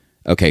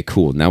 Okay,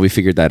 cool. Now we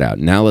figured that out.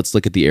 Now let's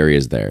look at the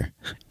areas there.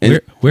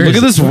 Where Look is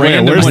at this it?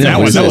 random where's one. that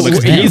one? That one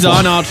looks He's beautiful.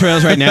 on All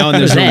Trails right now, and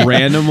there's Where's a that?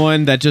 random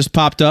one that just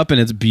popped up, and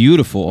it's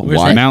beautiful. Where's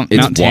Why- that? Mount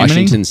it's Tammany?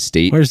 Washington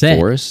State Where's that?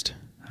 Forest,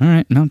 All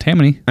right, Mount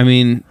Tammany. I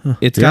mean,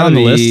 it's You're got on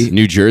the be, list?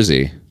 New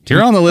Jersey.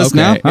 You're on the list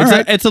Okay. now. All It's,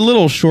 right. it's a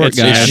little short, It's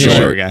guy. a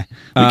short guy.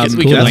 We cool. can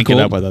link That's it cool.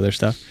 up with other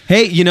stuff.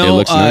 Hey, you It know,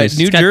 looks nice.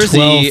 New It's got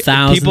Jersey,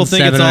 people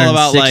think it's all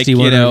about like,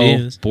 12,761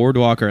 reviews.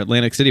 Boardwalk or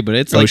Atlantic City, but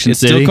it's like Ocean it's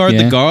still City, called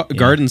yeah. the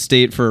Garden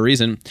State for a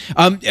reason.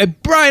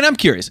 Brian, I'm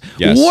curious.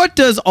 Yes. What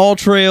does All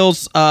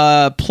Trails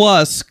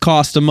Plus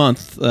cost a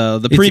month?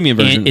 The premium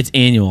version. It's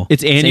annual.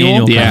 It's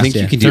annual? Yeah. I cost, think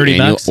you can do $30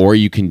 annual, bucks. or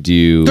you can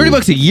do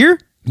 $30 a year.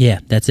 Yeah,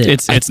 that's it.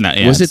 It's not.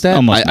 Yeah, Was it it's that?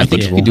 Almost I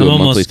think you can nothing. do a I'm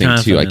monthly almost thing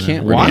too. I confident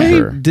can't in that. Why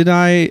remember. did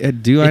I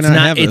do I it's not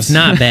not. have this? It's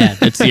not bad.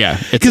 It's yeah.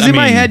 It's Because I in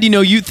my mean, head,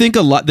 you think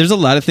a lot. There's a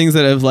lot of things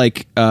that have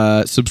like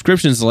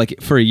subscriptions. Like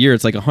for a year,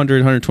 it's like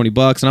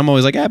 $100-$120, and I'm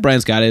always like,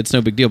 Brian's got it. It's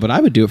no big deal. But I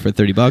would do it for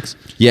 $30.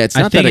 Yeah, it's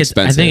I not think that it's.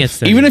 expensive. I think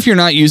it's even if you're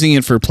not using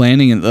it for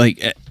planning and like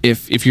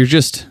if you're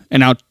just an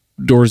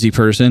outdoorsy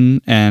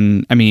person,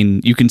 and I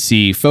mean, you can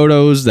see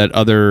photos that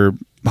other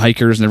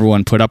hikers and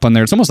everyone put up on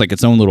there. It's almost like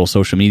its own little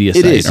social media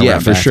site. It is, yeah,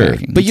 around for sure.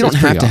 backpacking. But you don't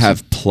It's have pretty to awesome.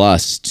 have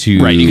Plus to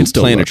Right, you can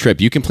still plan a look.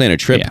 trip. You can plan a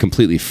trip Yeah.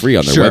 completely free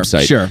on their Sure,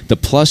 website. sure. The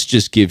Plus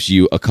just gives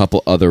you a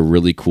couple other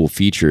really cool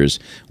features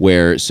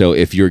where, so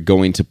if you're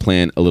going to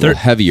plan a little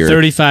heavier,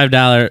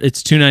 $35.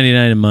 It's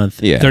 $2.99 a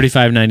month. Yeah.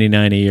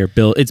 $35.99 a year.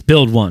 It's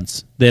billed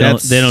once. They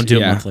don't do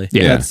it monthly.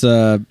 Yeah.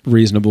 That's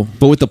reasonable.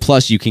 but with the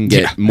Plus, you can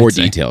get Yeah, more I'd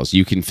say. details.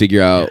 You can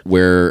figure out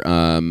where,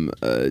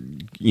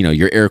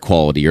 your air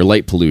quality, your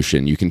light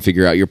pollution. You can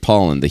figure out your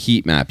pollen, the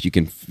heat map. You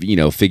can,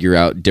 figure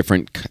out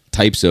different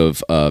types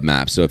of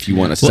maps. So if you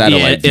want a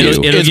satellite view,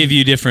 It'll give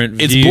you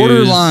different. It's views.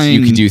 borderline.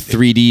 you can do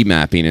 3D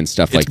mapping and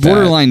stuff like It's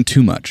borderline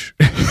too much.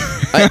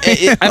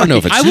 that. I don't know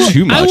if it's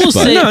too much, I will but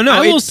say, No,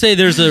 I will say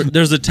there's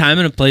a time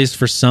and a place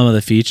for some of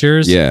the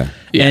features. Yeah.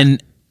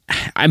 And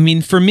I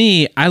mean, for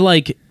me, I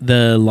like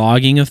the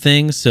logging of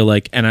things. So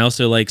and I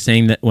also like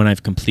saying that when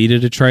I've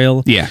completed a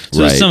trail. Yeah. So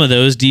there's Right. some of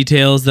those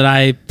details that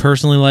I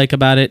personally like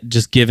about it.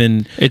 Just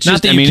given, It's not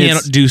just- that I you mean, can't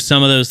it's- do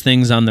some of those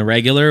things on the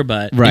regular,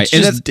 but Right.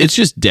 It's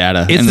just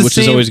data, It's and the which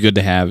is same- always good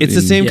to have. It's the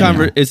in- same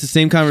Yeah. It's the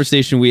same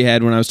conversation we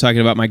had when I was talking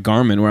about my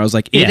Garmin, where I was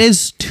like, it Yeah.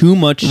 is too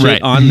much shit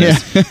Right. on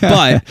this,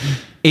 but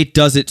it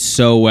does it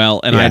so well,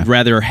 and Yeah. I'd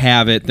rather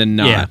have it than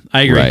not. yeah,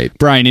 I agree. Right.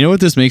 Brian, you know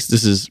what this makes?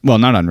 This is, well,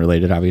 not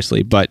unrelated,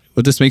 obviously, but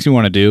what this makes me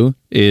want to do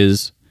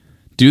is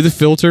do the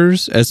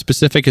filters as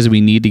specific as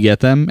we need to get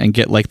them and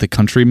get like the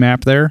country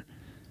map there,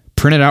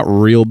 print it out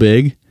real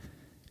big,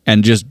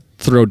 and just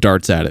throw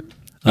darts at it.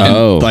 And,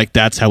 Oh. like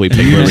that's how we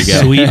pick where we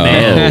go. Sweet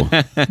man.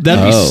 Oh, That'd be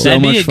Oh. so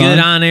That'd much be a fun. good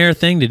on-air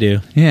thing to do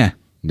Yeah.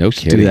 no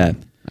kidding. that.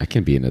 I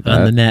can be into on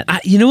the that.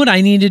 net. You know what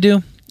I need to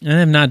do? I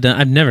have not done.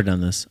 I've never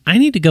done this. I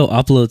need to go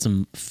upload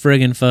some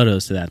friggin'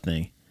 photos to that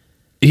thing.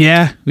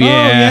 Yeah. yeah.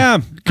 Yeah.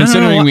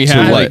 Considering I don't know we To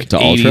have what? like To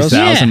Ultras?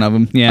 80,000 Yeah. of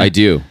them. Yeah. I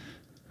do.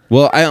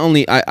 Well, I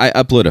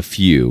upload a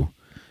few.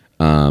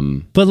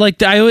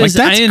 But I always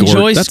Like, that's I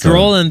enjoy that's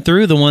scrolling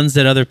through the ones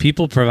that other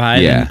people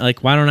provide. Yeah. And,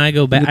 why don't I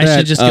go back? Look at I that.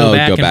 should just go Oh,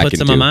 back go and back put and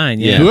some do- of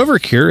mine. yeah. Yeah. Whoever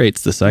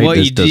curates the site What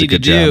you does a need to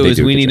good job. do is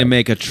do a we good need to job.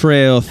 make a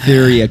Trail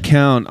Theory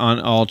account on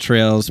All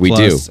Trails We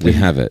Plus. do. We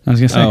have it. I was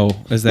gonna say. Oh,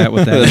 is that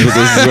what that is?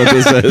 This is what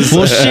this is.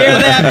 We'll share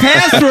that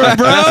password,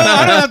 bro.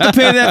 I don't have to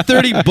pay that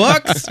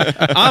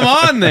 $30.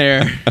 I'm on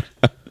there.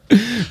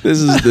 This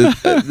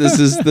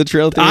is the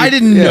trail thing. I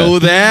didn't know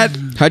that.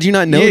 How'd you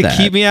not know Yeah, that?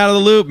 keep me out of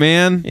the loop,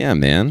 man. Yeah,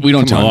 man. We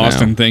don't Come tell on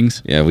Austin now.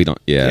 things. Yeah, we don't.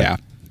 Yeah. Yeah.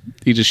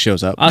 He just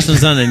shows up.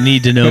 Austin's on a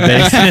need to know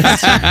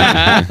basis.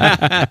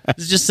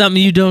 It's just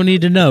something you don't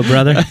need to know,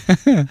 brother.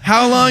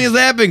 How long has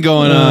that been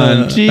going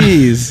on?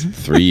 Jeez.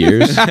 3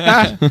 years.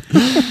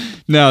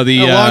 No, the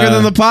Longer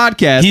than the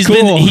podcast.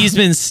 He's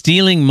been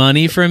stealing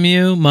money from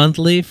you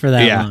monthly for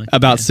that long.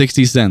 about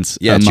 60 cents.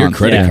 Yeah, a it's your month.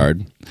 credit Yeah.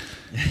 card.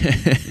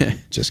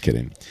 Just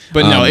kidding.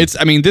 But no,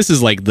 this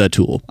is like the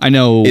tool. I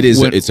know It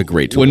is- it's a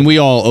great tool. When we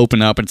all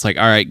open up, it's like,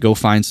 all right, go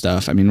find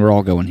stuff. I mean, we're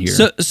all going here.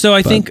 So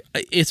I think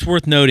it's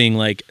worth noting,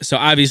 so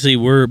obviously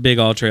we're big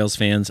All Trails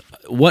fans.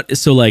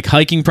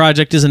 Hiking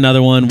Project is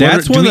another one.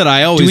 That's one that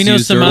I always Do we know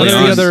use some early what's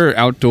others? the other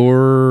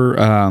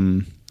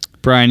outdoor?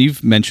 Brian,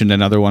 you've mentioned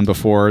another one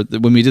before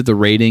when we did the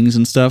ratings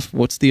and stuff.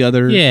 What's the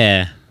other?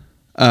 Yeah.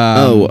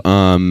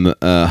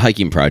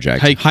 Hiking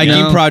Project. Hiking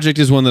No. Project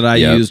is one that I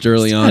Yep. used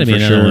early It's on gotta be for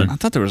another sure. one. I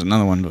thought there was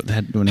another one, but that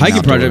had an Hiking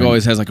outdoor Project one.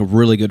 always has like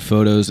really good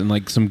photos and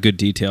like some good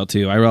detail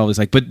too. I always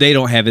like, but they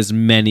don't have as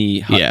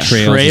many Yeah.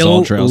 trails as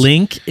All Trail Trails.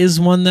 Link is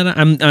one that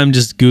I'm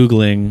just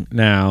googling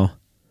now.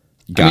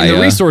 I mean, the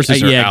Gaia.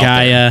 resources are Yeah, out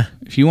Gaia. there.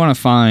 If you want to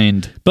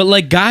find,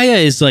 But Gaia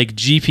is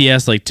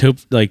GPS,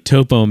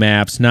 topo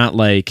maps, not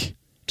like.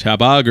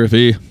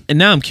 Topography. And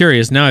now I'm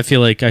curious. Now I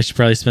feel like I should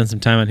probably spend some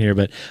time on here.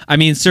 But I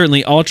mean,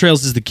 certainly All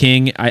Trails is the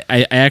king.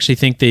 I actually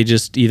think they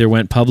just either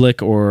went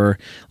public or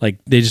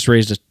they just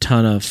raised a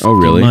ton of Oh,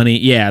 really? money.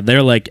 Yeah, they're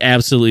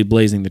absolutely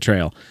blazing the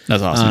trail.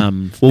 that's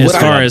awesome. Well, as what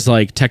I- far as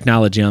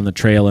technology on the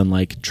trail and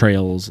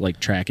trails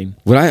tracking.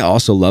 What I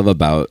also love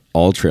about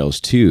All Trails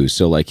too.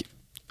 So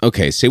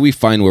okay, say we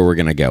find where we're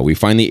gonna go. We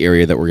find the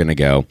area that we're gonna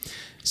go.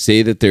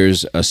 say that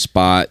there's a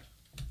spot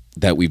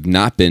that we've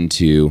not been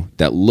to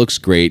that looks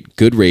great,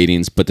 good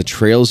ratings, but the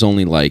trail's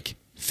only like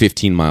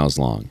 15 miles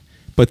long.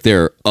 But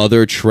there are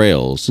other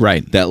trails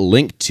that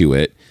link to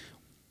it.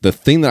 The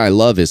thing that I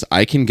love is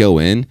I can go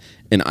in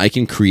and I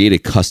can create a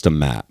custom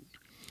map.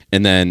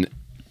 And then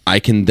I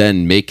can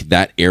then make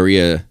that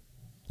area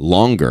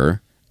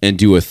longer and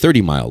do a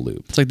 30-mile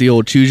loop. It's like the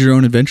old choose your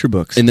own adventure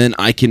books. And then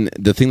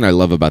the thing that I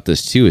love about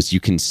this too is you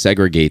can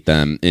segregate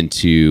them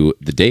into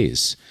the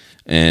days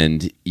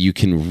and you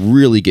can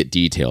really get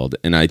detailed.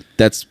 And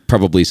that's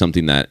probably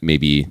something that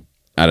maybe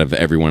out of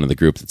everyone in the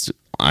group,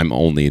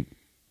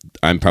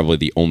 I'm probably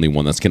the only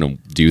one that's going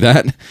to do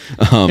that.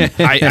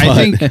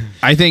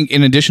 I think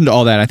in addition to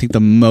all that, I think the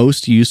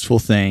most useful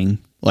thing,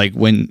 like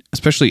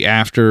especially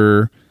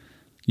after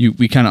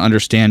we kind of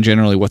understand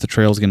generally what the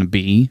trail is going to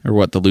be or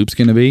what the loop's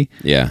going to be.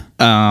 Yeah.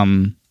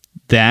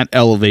 That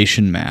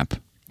elevation map.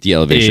 The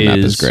elevation map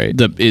is great.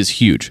 Is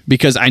huge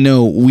because I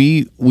know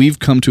we've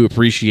come to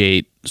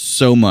appreciate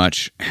so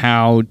much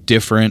how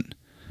different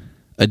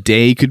a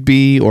day could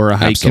be or a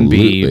hike can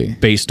be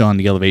based on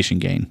the elevation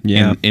gain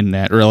in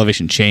that, or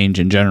elevation change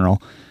in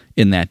general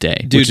in that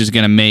day, which is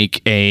going to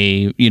make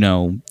a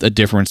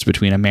difference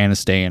between a Mammoth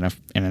Stay and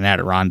an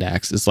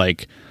Adirondacks. It's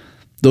like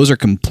those are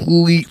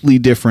completely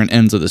different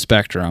ends of the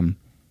spectrum,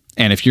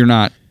 and if you're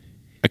not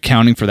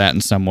accounting for that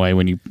in some way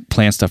when you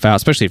plan stuff out,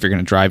 especially if you're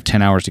going to drive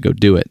 10 hours to go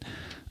do it,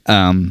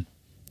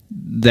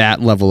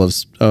 that level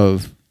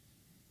of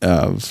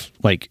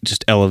like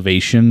just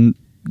elevation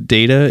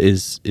data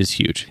is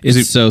huge.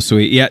 It's so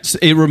sweet. Yeah,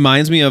 it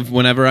reminds me of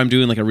whenever I'm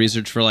doing like a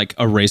research for like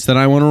a race that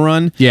I want to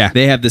run. Yeah,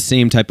 they have the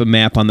same type of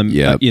map on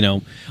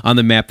the on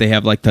the map they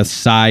have like the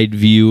side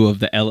view of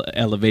the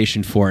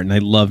elevation for it, and I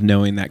love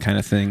knowing that kind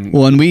of thing.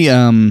 Well, and we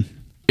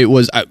it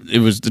was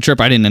the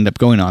trip I didn't end up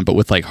going on, but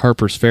with like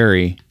Harper's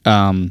Ferry,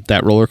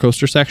 that roller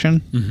coaster section.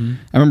 Mm-hmm.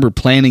 I remember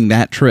planning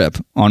that trip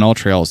on All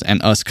Trails and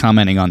us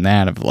commenting on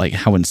that of like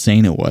how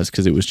insane it was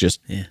because it was just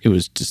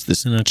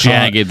this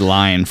jagged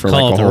line for like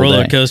a whole day.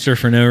 Roller coaster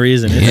for no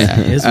reason.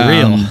 It's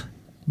real.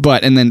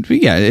 But and then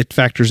it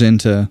factors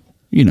into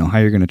how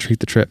you're going to treat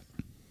the trip.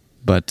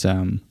 But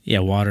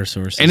water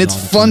sources, and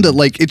it's fun to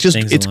like.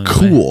 It's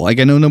cool. Like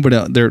I know nobody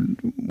out there.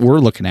 We're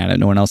looking at it.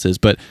 No one else is.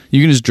 But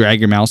you can just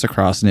drag your mouse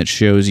across, and it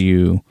shows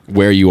you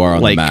where you are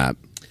on the map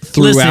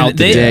throughout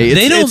the day.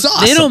 It's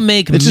awesome. They don't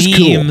make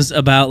memes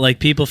about like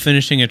people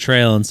finishing a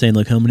trail and saying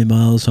like how many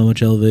miles, how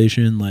much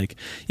elevation. Like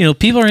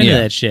people are into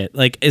that shit.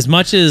 Like as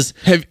much as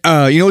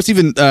what's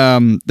even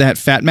that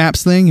Fat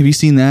Maps thing. Have you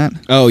seen that?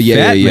 Oh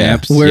yeah,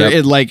 Maps, where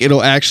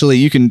it'll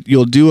actually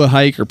you'll do a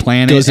hike or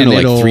plan it into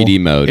like 3D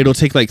mode. It'll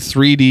take like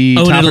 3D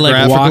topographical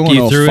like walk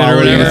you through it or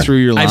whatever. Through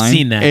your line. I've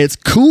seen that. It's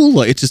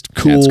cool. It's just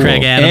cool. It's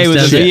Craig Adams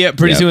does it.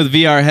 Pretty soon with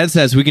VR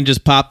headsets, we can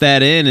just pop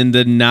that in and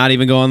then not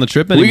even go on the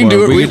trip anymore. We can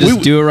do it. We can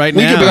just do it right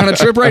now. We could be on a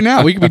trip right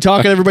now. We could be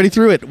talking everybody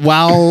through it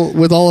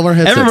with all of our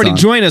headsets Everybody on.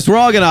 join us. We're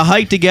all going to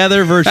hike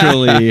together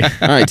virtually. All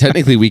right,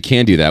 technically we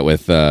can do that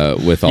with All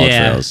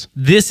Trails.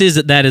 This is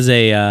a plus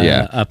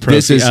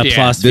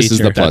feature. This is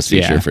the plus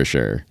feature for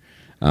sure.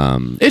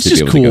 It's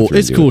just cool.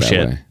 It's cool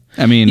shit. Way.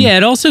 I mean,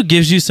 it also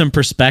gives you some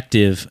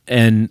perspective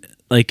and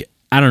like.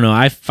 I don't know.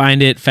 I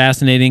find it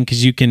fascinating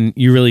because you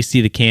really see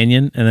the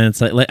canyon, and then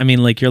it's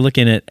like you're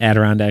looking at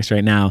Adirondacks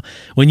right now.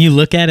 When you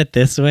look at it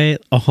this way,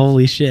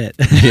 holy shit!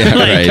 Yeah,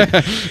 right.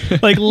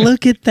 Like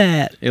look at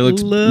that. It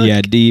looks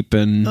deep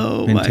and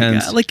intense. My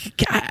God. Like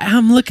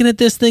I'm looking at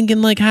this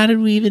thinking like, how did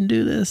we even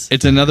do this?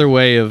 It's another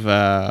way of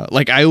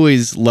like I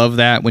always love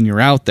that when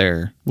you're out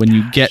there when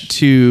you get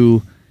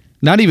to.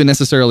 Not even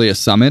necessarily a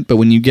summit, but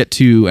when you get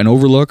to an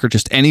overlook or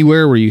just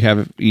anywhere where you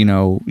have you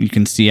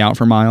can see out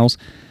for miles.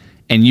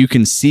 And you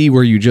can see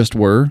where you just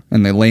were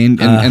and the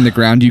land and the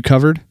ground you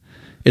covered.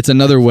 It's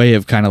another way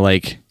of kind of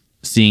like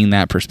seeing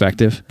that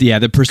perspective. Yeah,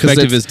 the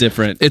perspective is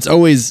different. It's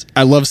always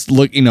I love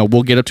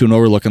we'll get up to an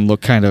overlook and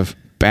look kind of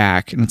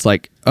back, and it's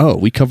like, oh,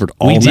 we covered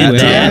all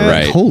that.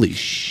 Right. Holy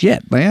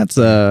shit, that's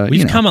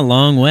we've come a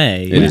long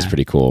way. It is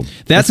pretty cool.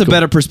 That's a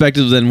better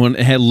perspective than when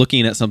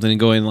looking at something and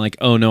going like,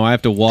 oh no, I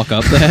have to walk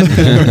up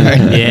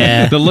that.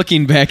 Yeah, the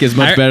looking back is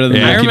much better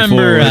than looking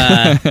forward.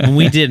 I remember when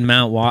we did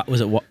Mount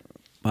Washington?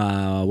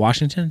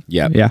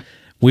 Yeah.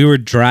 We were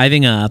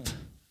driving up,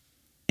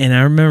 and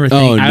I remember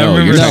thinking...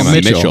 you're talking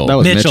about Mitchell. That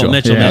was Mitchell.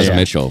 That was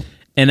Mitchell.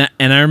 And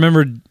I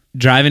remember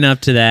driving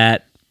up to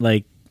that,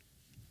 like,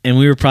 and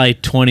we were probably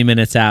 20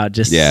 minutes out,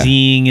 just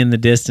seeing in the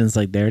distance,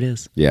 like, there it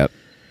is. Yep.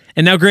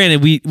 And now,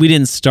 granted, we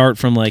didn't start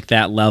from, like,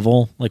 that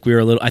level. Like, we were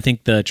a little... I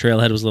think the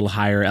trailhead was a little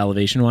higher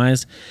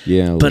elevation-wise.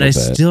 Yeah, but I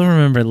still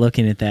remember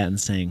looking at that and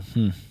saying,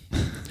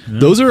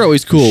 Those are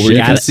always cool where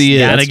you can see it.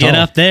 Gotta get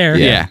up there.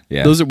 Yeah.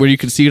 Those are where you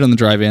can see it on the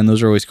drive-in.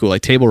 Those are always cool.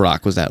 Like Table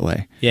Rock was that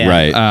way. Yeah.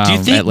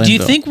 Right. Do you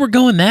think we're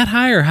going that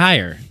high or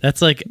higher?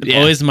 That's like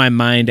always my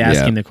mind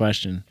asking the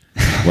question.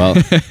 Well,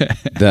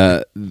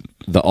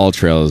 the All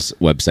Trails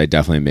website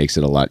definitely makes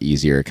it a lot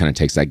easier. It kind of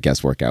takes that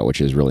guesswork out, which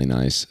is really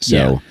nice.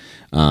 So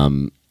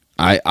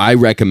I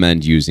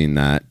recommend using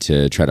that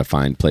to try to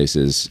find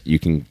places. You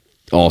can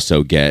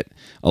also get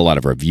a lot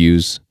of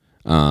reviews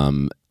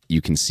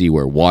You can see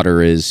where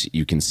water is.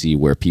 You can see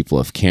where people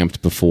have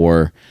camped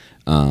before.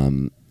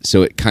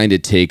 So it kind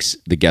of takes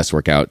the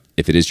guesswork out.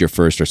 If it is your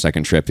first or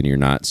second trip and you're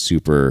not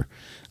super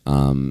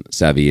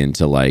savvy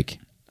into like,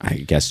 I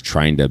guess,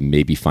 trying to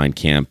maybe find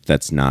camp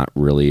that's not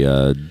really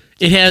a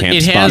It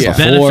has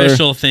before.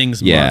 beneficial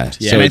things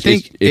marked. So and I I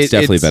think it's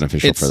definitely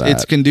beneficial for that.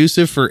 It's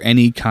conducive for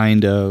any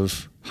kind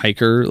of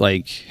hiker,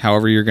 like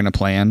however you're going to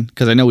plan.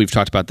 Because I know we've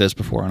talked about this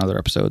before on other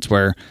episodes,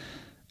 where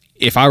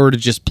if I were to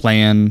just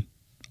plan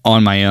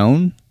on my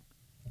own,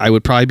 I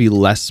would probably be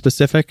less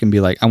specific and be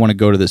like, I want to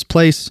go to this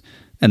place,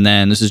 and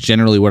then this is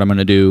generally what I'm going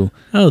to do.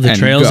 Oh, the and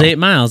trail's go. 8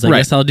 miles. I Right.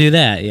 guess I'll do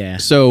that. Yeah.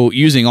 So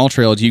using All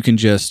Trails, you can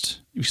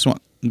just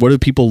want, what do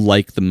people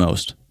like the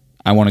most?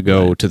 I want to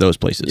go to those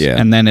places. Yeah.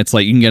 And then it's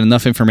like you can get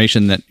enough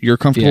information that you're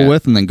comfortable Yeah.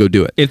 with and then go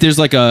do it. If there's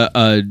like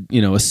a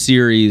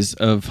series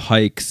of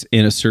hikes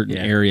in a certain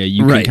area,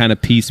 you Right. can kind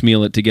of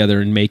piecemeal it together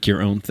and make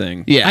your own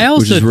thing. Yeah. I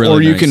also- which is really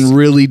or you nice. can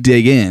really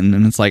dig in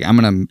and it's like I'm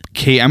going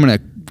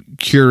to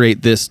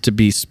curate this to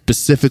be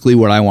specifically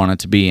what I want it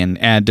to be and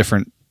add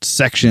different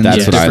sections,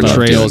 That's what I different love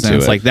trails, doing and to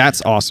it's it. like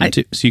that's awesome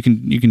too. So you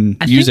can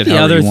I use think it the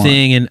however other you want.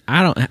 thing, and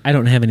I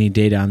don't have any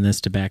data on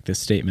this to back this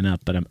statement up,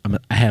 but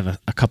I have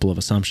a couple of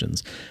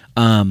assumptions.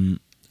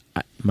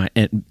 My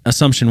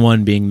assumption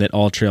one being that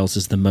All Trails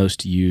is the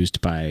most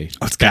used by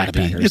it's gotta be.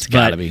 backpackers. It's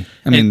gotta But- be.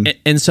 I mean-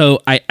 and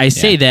so I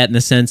say that in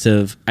the sense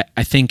of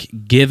I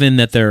think given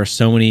that there are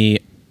so many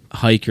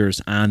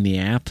hikers on the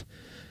app,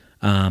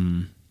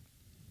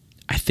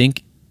 I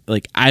think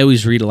like I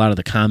always read a lot of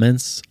the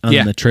comments on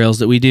Yeah. the trails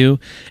that we do,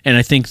 and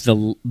I think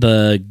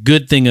the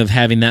good thing of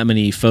having that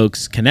many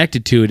folks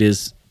connected to it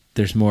is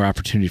there's more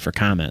opportunity for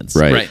comments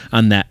Right.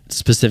 on that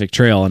specific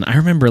trail. And I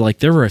remember like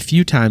there were a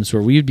few times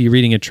where we would be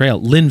reading a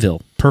trail,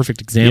 Linville,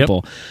 perfect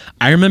example.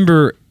 I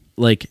remember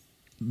like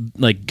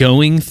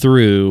going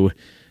through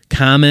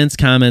comments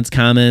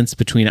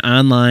between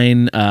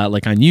online,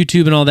 like on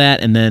YouTube and all that,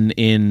 and then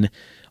in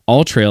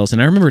All Trails.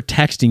 And I remember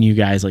texting you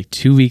guys like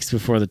 2 weeks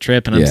before the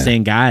trip, and I'm Yeah.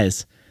 saying,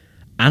 guys,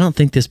 I don't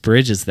think this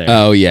bridge is there.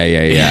 Oh yeah.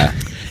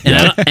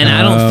 And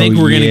I don't think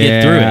we're gonna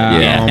get through it.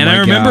 Yeah. Oh And my I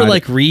remember God.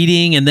 like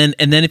reading, and then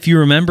if you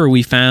remember,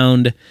 we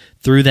found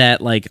through that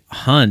like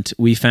hunt,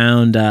 we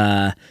found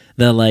the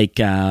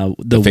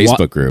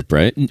Facebook group,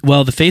 right?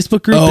 Well, the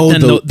Facebook group, Oh, but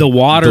then the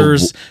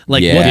waters,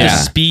 like what the yeah.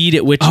 speed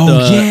at which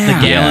Oh, the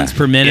yeah. gallons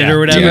per minute Yeah. or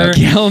whatever.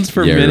 gallons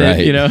per Yeah, minute,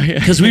 right. you know.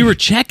 Because we were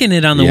checking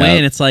it on the Yeah. way,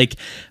 and it's like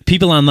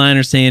people online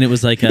are saying it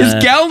was like Is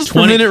gallons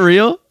 20 per minute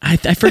real? I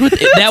forget what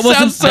that wasn't.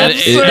 sounds so That,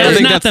 absurd. that I was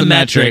think not that's the the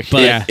metric, metric.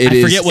 but Yeah.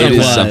 I forget what it it is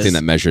was. something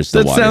that measures the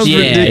That water. sounds Yeah,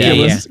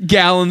 ridiculous. yeah.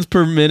 Gallons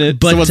per minute.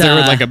 But, So was there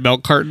uh, like a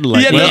milk carton?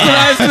 Like, yeah,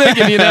 that's what I was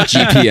thinking. You know,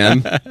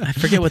 GPM. I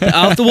forget what we'll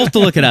have to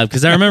look it up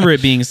because I remember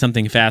it being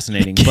something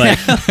fascinating. But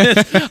I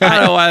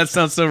don't know why that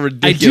sounds so I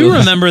ridiculous. do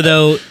remember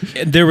though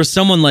there was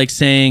someone like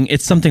saying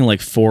it's something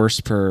like force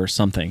per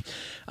something.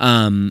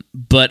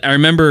 But I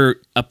remember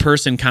a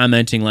person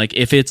commenting like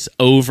if it's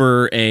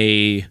over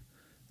a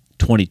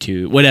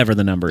 22, whatever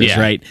the number is, Yeah.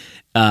 right?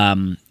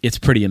 It's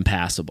pretty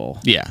impassable.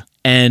 yeah.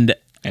 And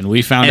And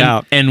we found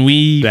out and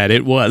we that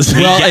it was.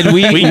 Well, and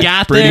we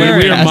got when there.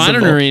 we were Impassable.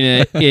 monitoring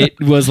it, it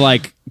was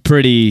like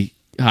pretty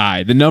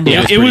high. The number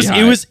Yeah, was pretty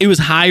high. it was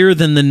higher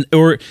than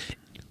or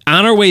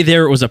on our way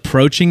there it was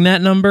approaching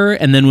that number,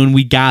 and then when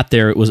we got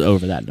there it was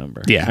over that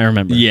number. Yeah. I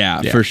remember.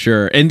 Yeah, for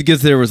sure. And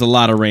because there was a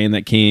lot of rain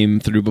that came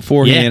through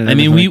beforehand. Yeah, and I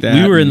mean, everything like we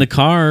that. were in the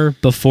car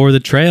before the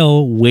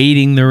trail,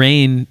 waiting the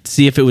rain to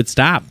see if it would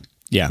stop.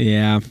 yeah.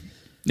 Yeah.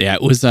 Yeah,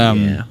 it was Yeah,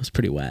 it was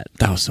pretty wet.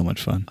 that was so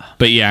much fun.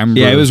 But yeah, I remember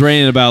Yeah, it was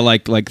raining about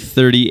like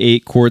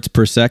 38 quarts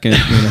per second.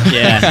 You know?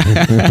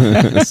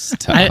 Yeah,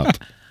 Stop.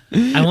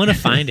 I want to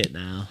find it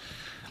now.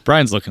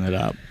 Brian's looking it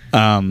up.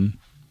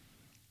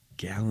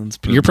 Gallons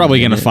per You're probably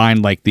minute. gonna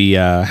find like the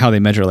how they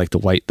measure like the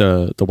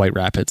white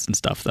rapids and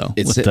stuff though.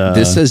 It's, with the,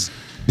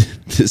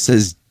 this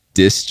says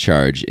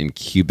discharge in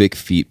cubic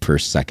feet per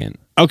second.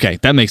 okay,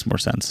 that makes more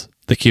sense.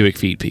 The cubic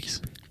feet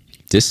piece.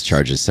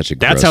 Discharge is such a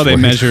That's gross how they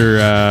word. measure.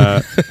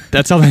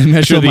 That's how they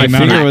measure What the my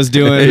amount. finger was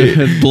doing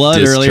with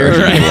blood earlier.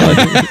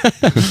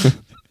 Discharge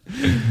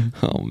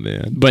Oh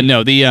man. But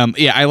no, the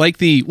yeah, I like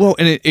the well,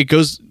 and it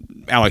goes.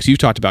 Alex, you've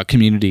talked about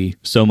community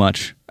so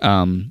much,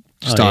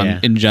 just Oh, on yeah.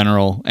 in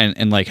general,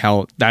 and like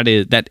how that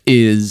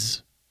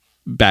is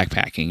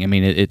backpacking. I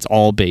mean, it's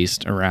all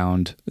based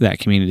around that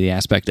community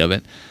aspect of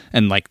it,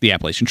 and like the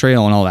Appalachian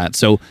Trail and all that.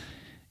 So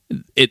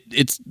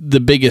it's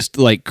the biggest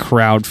like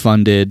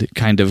crowd-funded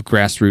kind of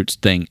grassroots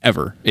thing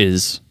ever.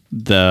 Is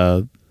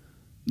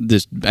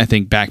this I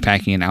think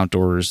backpacking and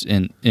outdoors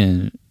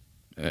in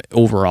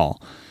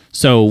overall.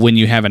 So when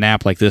you have an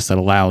app like this that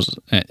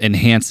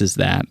enhances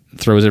that,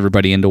 throws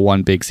everybody into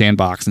one big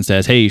sandbox and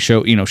says, "Hey,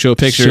 show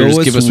pictures, Show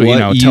us give us what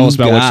tell us you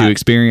about what got." you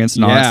experienced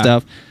and all that Yeah.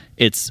 stuff."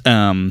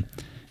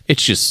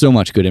 It's just so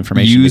much good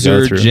information. to go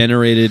User through.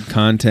 generated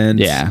content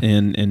Yeah.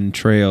 and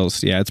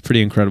trails. Yeah, it's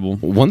pretty incredible.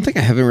 One thing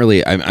I haven't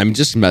really, I'm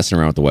just messing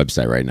around with the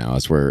website right now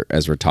as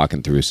we're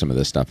talking through some of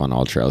this stuff on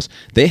All Trails.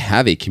 They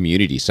have a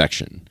community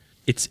section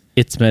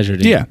It's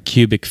measured in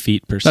cubic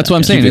feet per second. That's what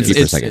I'm saying. Cubic feet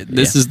per This second.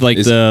 is like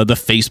the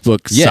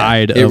Facebook Yeah,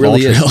 side it of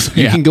really all trails. is.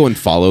 You can go and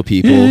follow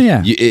people.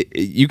 Yeah.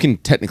 You can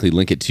technically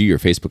link it to your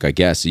Facebook, I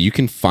guess. So you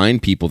can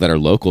find people that are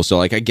local. So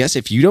like, I guess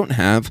if you don't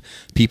have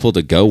people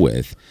to go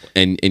with,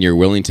 and you're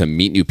willing to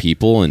meet new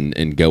people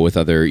and go with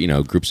other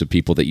groups of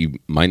people that you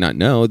might not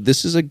know,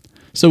 this is a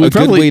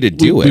good way to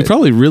do it. We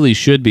probably really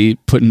should be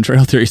putting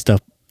trail theory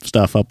stuff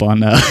up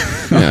on all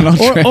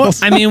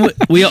trails. I mean, what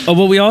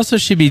we also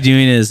should be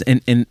doing is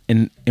and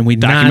we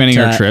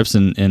documenting our trips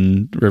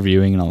and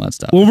reviewing and all that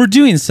stuff. Well, we're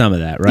doing some of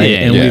that, right? Yeah,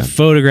 and yeah. we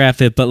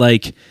photograph it, but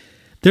like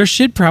there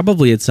should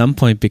probably at some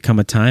point become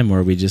a time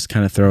where we just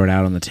kind of throw it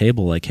out on the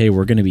table, like, hey,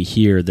 we're going to be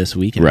here this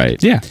weekend,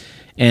 Right. Yeah.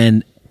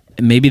 And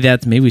maybe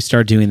we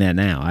start doing that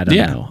now. I don't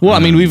know. Well, I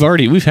mean, we've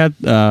had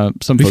some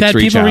We've folks had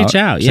people reach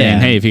out, saying, yeah.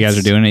 hey, if you guys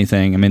are doing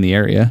anything, I'm in the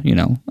area.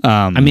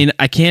 I mean,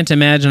 I can't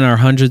imagine our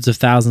hundreds of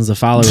thousands of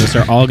followers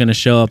are all going to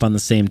show up on the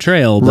same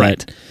trail,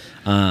 Right. but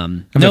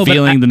I have a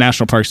feeling the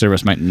National Park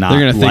Service might not. They're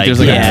going to think there's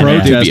like that. a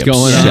protest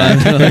going on.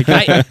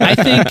 I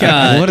think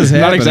What is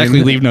happening? not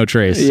exactly leave no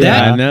trace.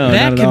 Yeah, no,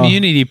 that not at all.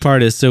 community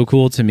part is so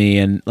cool to me.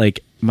 And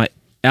like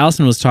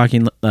Allison was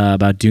talking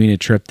about doing a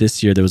trip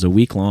this year that was a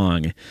week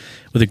long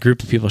with a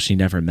group of people she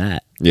never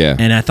met. Yeah.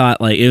 And I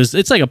thought like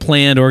it's like a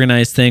planned,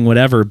 organized thing,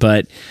 whatever.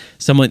 But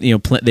someone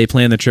they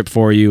plan the trip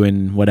for you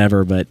and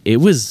whatever. But it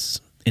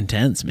was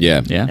intense, man.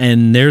 Yeah. Yeah.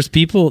 And there's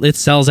people, it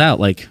sells out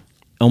like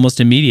almost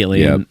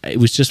immediately. Yep. And it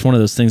was just one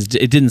of those things.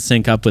 It didn't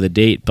sync up with a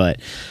date,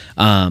 but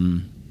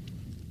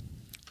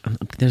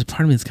there's a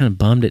part of me that's kind of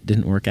bummed it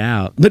didn't work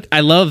out. But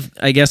I love,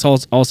 I guess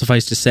all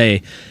suffice to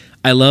say,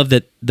 I love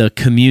that the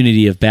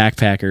community of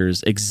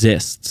backpackers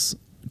exists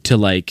to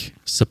like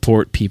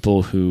support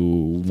people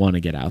who want to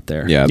get out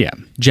there. Yeah. Yeah.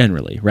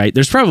 Generally, right?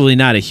 There's probably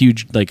not a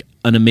huge, like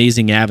an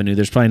amazing avenue.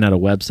 There's probably not a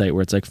website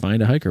where it's like,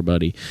 find a hiker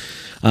buddy.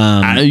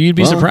 You'd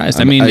be surprised.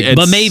 I mean,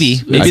 but maybe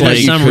I there's bet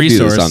you some could do this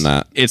resource on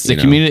that. it's the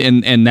community,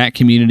 and that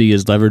community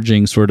is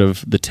leveraging sort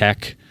of the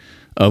tech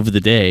of the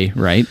day,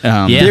 right?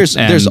 Yeah.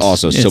 There's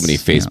also so it's, many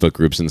Facebook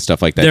groups and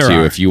stuff like that There too.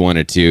 are. If you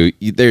wanted to,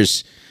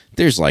 there's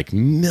like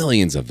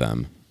millions of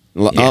them.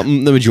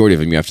 The majority of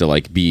them you have to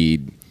like be.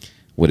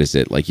 What is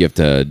it like? You have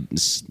to.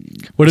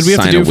 What did we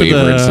have to sign do a for waiver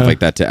the and stuff like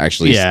that to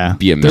actually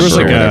be a member There was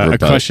like or whatever. a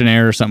but-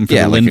 questionnaire or something for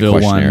Yeah, the like a Linville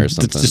questionnaire one, or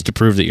something. just to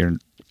prove that you're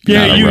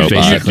Yeah, not a you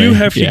robot.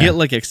 have to Yeah. get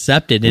like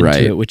accepted into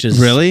Right. it, which is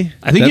Really?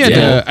 I think you had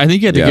That's to. I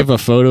think you had to Yeah. give a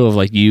photo of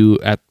like you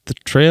at the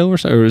trail or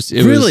something.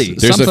 Really?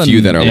 There's a few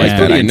that are like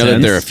that. I know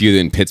that there are a intense. few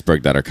in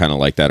Pittsburgh that are kind of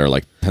like that, or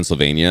like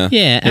Pennsylvania.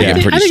 Yeah, They get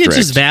I pretty think it's strict.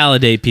 just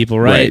validate people,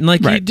 right? Right, And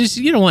like right.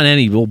 you don't want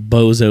any old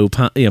bozo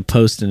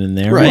posting in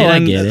there, right? Well, I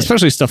and get it.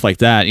 especially stuff like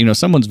that.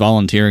 Someone's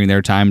volunteering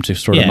their time to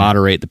sort of Yeah.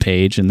 moderate the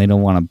page, and they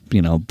don't want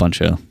a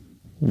bunch of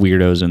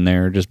weirdos in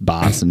there, just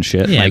bots and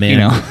shit. Yeah, like, man.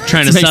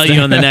 Trying to makes sell you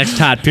on the next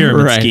hot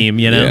pyramid Right. scheme,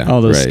 Yeah.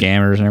 all those Right.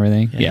 scammers and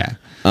everything. Yeah.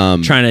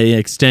 Trying to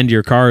extend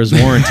your car's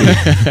warranty.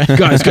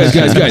 guys,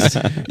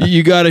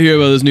 you got to hear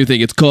about this new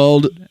thing. It's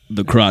called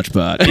the crotch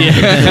pot.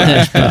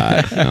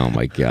 Oh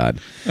my god.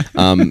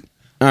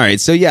 All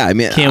right, so yeah, I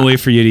mean, Can't wait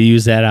for you to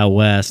use that out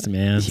west,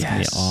 man. It's gonna be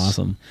Yes.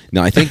 awesome.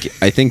 No, I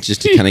think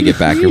just to kind of get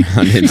back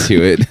around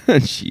into it.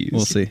 Jeez.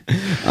 We'll see.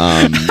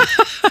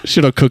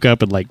 Shit'll cook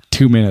up in like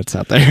 2 minutes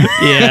out there.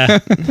 Yeah,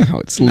 No,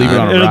 it's Leave it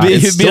not. on a rock. it'll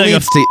It be still like a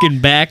needs to- fucking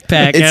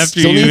backpack It after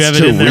still you needs have it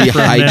to in there for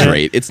a minute.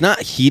 rehydrate. It's not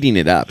heating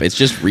it up. It's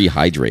just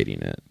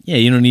rehydrating it. Yeah,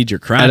 you don't need your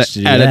crotch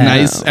to do at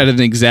that. at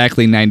an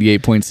exactly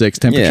 98.6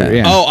 temperature.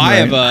 Yeah. Yeah. Oh, I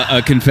have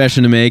a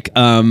confession to make.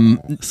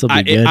 This'll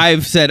be good.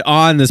 I've said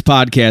on this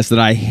podcast that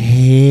I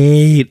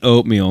hate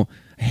oatmeal.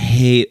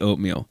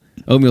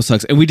 Oatmeal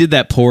sucks. And we did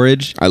that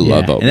porridge. I love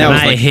Yeah. oatmeal. And that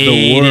was I like the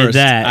hated worst.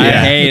 that. I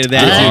Yeah. hated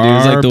that too, dude. It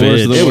was like the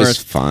worst of the it was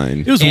worst. fine.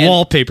 It was And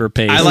wallpaper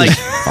paste. I like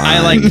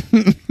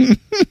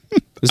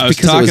I was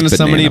talking to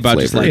somebody about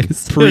just like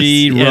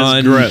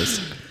pre-run. gross.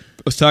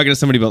 I was talking to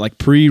somebody about like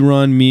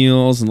pre-run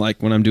meals and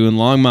like when I'm doing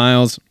long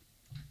miles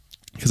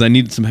because I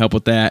needed some help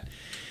with that.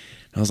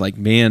 I was like,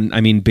 man, I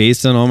mean,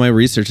 based on all my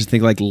research, I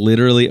think like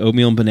literally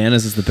oatmeal and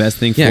bananas is the best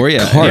thing Yeah, for you.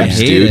 carbs, I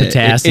hate dude. it.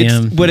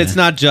 Potassium. But it's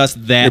not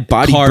just that Your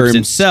body carbs burns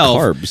itself.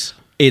 carbs.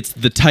 It's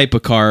the type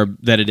of carb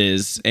that it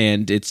is,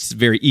 and it's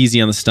very easy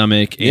on the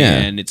stomach, Yeah.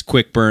 and it's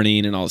quick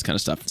burning and all this kind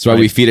of stuff. That's why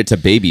we feed it to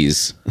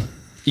babies.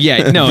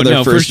 Yeah, for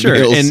their for first sure.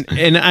 meals.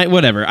 And I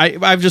whatever.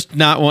 I've just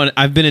not want.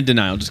 I've been in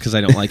denial just because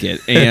I don't like it.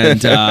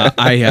 And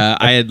I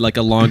had like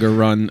a longer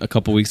run a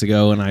couple weeks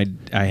ago, and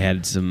I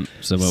had some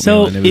oatmeal.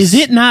 So and it was, is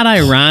it not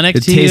ironic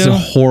It to tasted you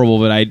horrible,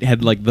 but I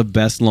had like the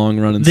best long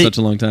run in such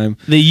a long time.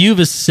 that you have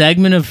a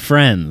segment of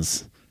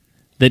friends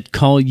that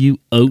call you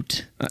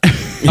oat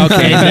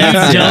Okay,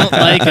 you don't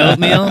like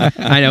oatmeal?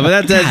 I know,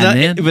 but that's God,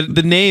 man. but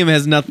the name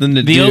has nothing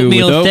to The do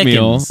oatmeal with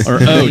oatmeal thickens. or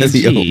oats.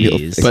 The oatmeal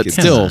Jeez, thickens. But come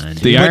still, on, the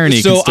dude.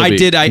 irony. So can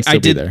still I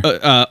did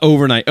there.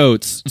 overnight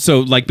oats.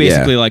 So like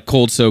basically Yeah. like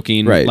cold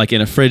soaking, Right. like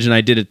in a fridge, and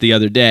I did it the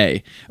other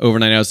day,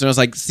 overnight oats. And I was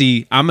like,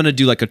 see, I'm gonna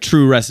do like a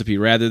true recipe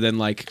rather than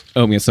like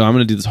oatmeal. So I'm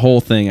gonna do this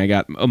whole thing. I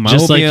got my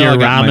Just like oatmeal, your I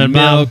got my ramen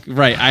milk. bowl?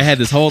 Right. I had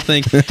this whole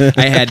thing.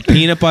 I had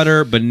peanut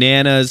butter,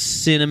 bananas,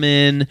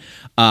 cinnamon,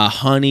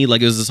 honey.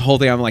 Like it was this whole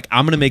thing. I'm like,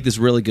 I'm gonna make this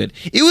really good.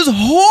 It was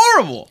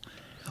horrible.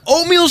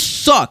 Oatmeal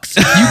sucks.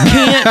 You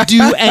can't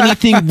do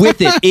anything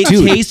with it. It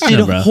tasted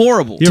No, bro.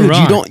 horrible. You're Dude,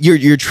 wrong. you don't.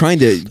 You're trying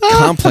to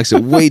complex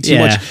it way too Yeah.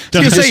 much. I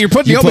was gonna say, you're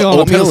putting the put oatmeal on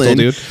a pedestal, in,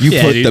 dude. You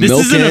Yeah, put dude, the this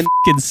milk isn't in. a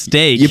fucking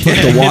steak. You put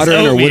the It's water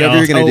in or oatmeal. whatever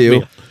you're gonna do,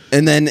 Oatmeal.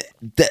 and then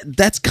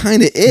that's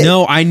kind of it.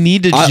 No, I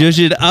need to zhuzh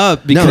it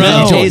up because no, it you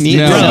don't tastes need.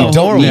 no. No, you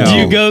don't need. No. Did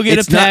you go get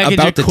It's a not package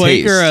about of the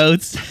Quaker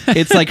taste. Oats?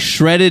 it's like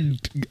shredded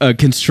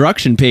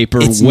construction paper,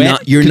 It's wet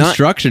not. You're not.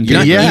 construction You're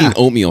not paper. Yeah. eating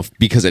oatmeal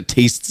because it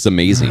tastes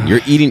amazing.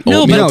 You're eating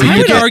No, oatmeal. but to I get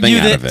would the argue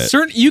thing out of that it.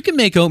 certain you can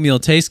make oatmeal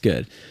taste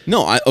good.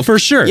 No, For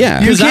sure. Yeah,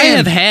 Because I can.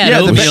 have had Yeah,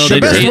 the oatmeal. best- the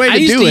best way to I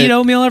used do to it- eat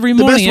oatmeal every The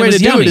morning. best way It to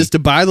was do yummy. it is to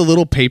buy the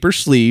little paper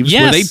sleeves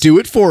where Yes. they do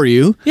it for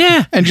you.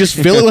 Yeah. And just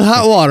fill it with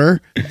hot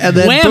water, and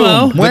then Whammo.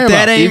 boom, But whammo.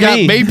 that ain't you got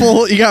me.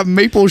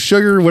 maple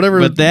sugar, whatever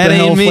But that the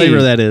hell ain't me.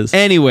 flavor that is.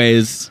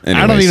 Anyways,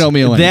 I don't eat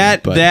oatmeal. that anyway,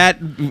 but- that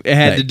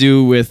had to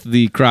do with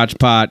the crotch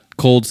pot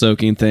cold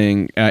soaking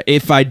thing.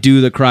 If I do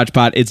the crotch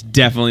pot, it's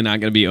definitely not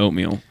going to be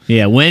oatmeal.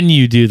 Yeah, when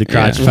you do the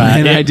crotch Yeah. pot.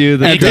 When I do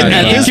the it crotch can, pot. it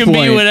At can this be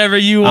point, whatever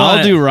you want.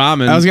 I'll do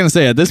ramen. I was gonna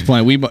say at this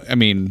point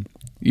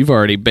you've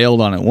already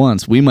bailed on it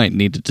once. We might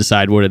need to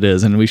decide what it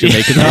is, and we should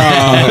make it.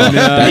 That's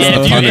Yeah, the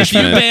if you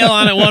punishment. bail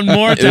on it one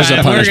more There's a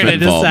time, we're punishment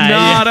gonna involved.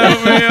 decide.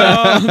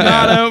 oatmeal.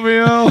 Not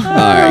oatmeal. All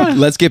right,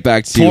 let's get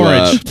back to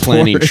Porridge.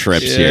 planning Porridge.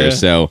 trips Yeah. here.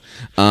 So,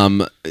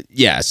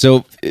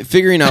 so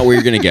figuring out where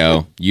you're going to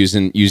go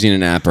using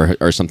an app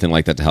or something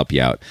like that to help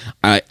you out.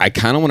 I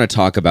kind of want to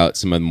talk about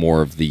some of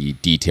more of the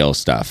detail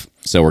stuff.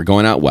 So we're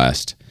going out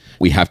west.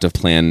 We have to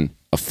plan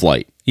a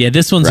flight. Yeah,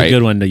 this one's a Right.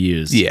 good one to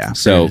use. Yeah.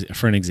 So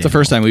for an example, It's the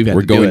first time we've had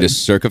we're to do going it. to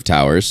Cirque of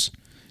Towers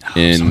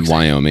in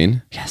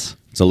Wyoming. Yes.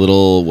 It's a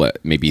little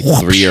maybe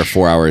 3 or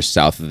 4 hours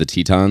south of the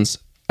Tetons.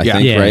 I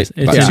think, Yeah, right? it's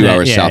About in 2 that-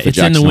 hours yeah, south of it's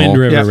in Jackson the Wind Hole.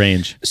 River Yeah.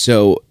 range.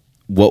 So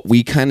what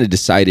we kind of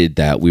decided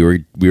that we were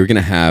going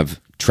to have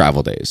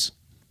travel days,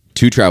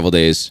 2 travel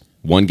days,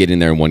 one getting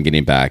there and one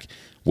getting back,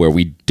 where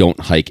we don't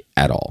hike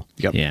at all.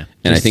 Yep. Yeah,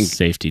 And I just think-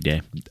 safety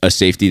day. A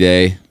safety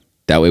day.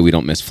 That way we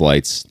don't miss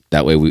flights.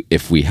 That way,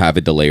 if we have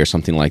a delay or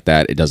something like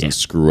that, it doesn't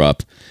screw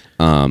up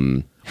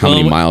how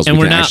many miles we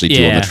we're can actually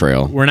do on the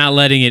trail. We're not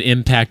letting it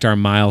impact our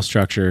mile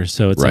structure.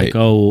 So it's Right. like,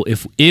 oh,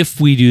 if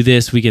we do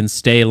this, we can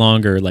stay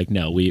longer. Like,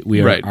 no, we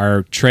are, Right.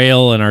 our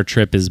trail and our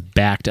trip is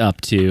backed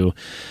up to,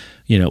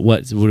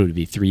 what would it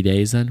be? 3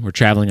 days then? We're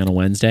traveling on a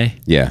Wednesday.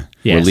 Yeah.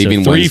 Yeah, We're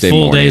leaving so 3 Wednesday full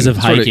morning. days of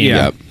Sort of, hiking.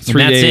 yeah. Yep.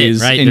 3 And that's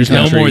days it, right? in There's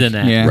country. no more than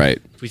that. Yeah. Right.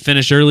 If we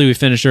finish early, we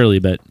finish early.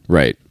 But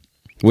Right.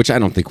 Which I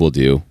don't think we'll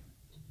do.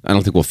 I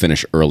don't think we'll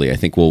finish early. I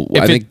think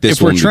I think this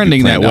if we're one will be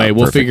trending that planned way, out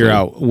we'll figure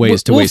perfectly. out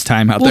ways to waste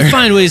time out we'll there.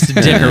 find ways to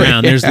dick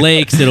around. There's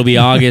lakes. It'll be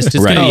August. It's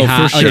Right. gonna be Oh, for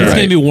hot. Like, sure. it's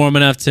gonna Right. be warm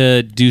enough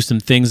to do some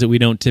things that we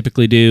don't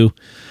typically do.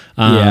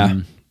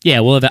 Yeah,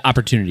 we'll have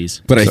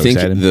opportunities. But I So think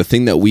excited. the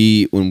thing that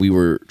when we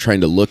were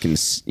trying to look and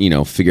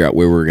figure out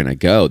where we were going to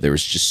go, there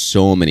was just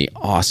so many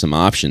awesome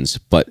options.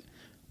 But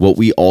what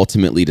we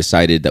ultimately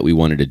decided that we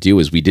wanted to do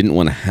is we didn't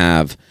want to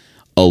have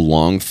a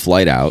long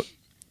flight out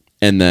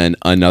and then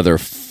another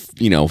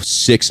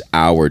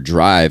 6-hour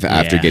drive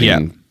after Yeah.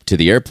 getting to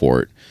the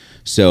airport.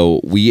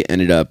 So we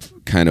ended up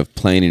kind of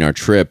planning our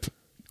trip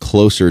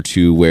closer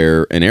to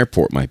where an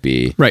airport might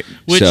be. Right.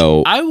 Which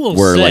so I will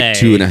we're say- like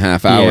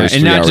 2.5 hours,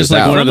 and 3 not hours just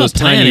like out. one of From a those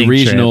tiny planning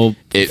regional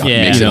It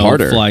Yeah. makes it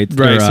harder. flights,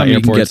 Right, or, something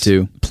you can airports. get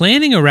to.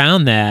 Planning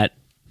around that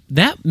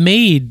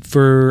made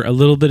for a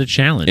little bit of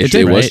challenge. It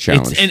did. It was right?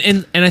 challenge.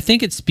 And I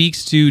think it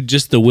speaks to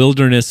just the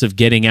wilderness of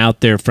getting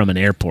out there from an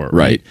airport.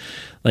 Right.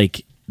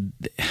 Like,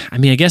 I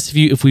mean, I guess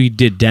if we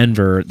did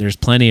Denver, there's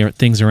plenty of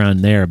things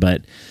around there,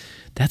 but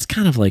that's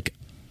kind of like,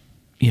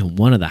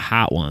 one of the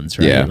hot ones,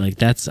 right? Yeah. Like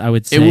I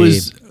would say It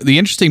was the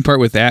interesting part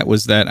with that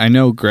was that I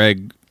know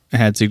Greg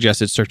had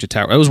suggested Cirque du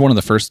Tower. That was one of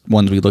the first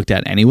ones we looked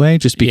at anyway,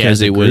 just Yeah,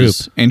 because as a it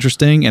was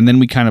interesting. And then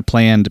we kind of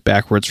planned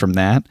backwards from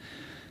that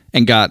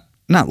and got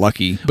not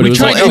lucky, but we it was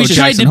tried, like, we oh, tried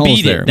Jackson to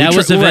Hole's beat there. it. That We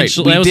was tri- right,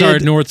 eventually we that was our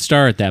did- North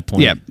Star at that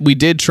point. Yeah, we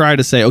did try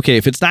to say, okay,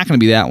 if it's not going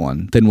to be that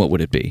one, then what would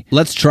it be?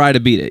 Let's try to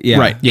beat it. Yeah.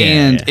 Right. Yeah,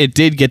 and yeah. it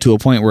did get to a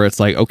point where it's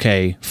like,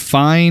 okay,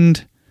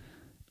 find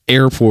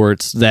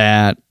airports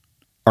that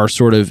are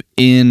sort of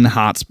in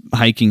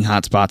hiking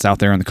hotspots out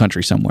there in the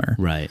country somewhere.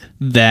 Right.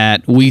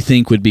 That we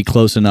think would be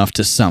close enough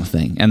to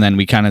something. And then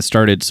we kind of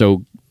started,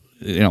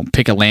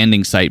 pick a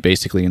landing site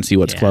basically and see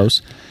what's Yeah.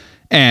 close.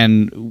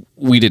 And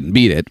we didn't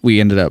beat it. We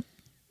ended up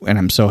and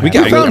I'm so happy.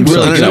 got found we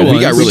really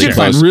got good really ones.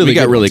 close. Really We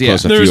got good really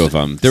ones, close. A yeah. few of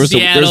them. There was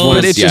Seattle, one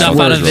in stuff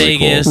Seattle out that of was really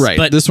Vegas, cool. Right.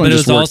 But, This one but it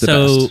just was worked the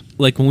also best.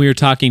 like when we were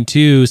talking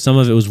too, some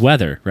of it was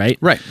weather, right?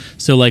 Right.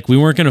 So like we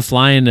weren't going to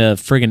fly into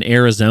friggin'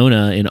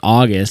 Arizona in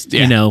August,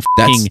 Yeah.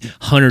 fucking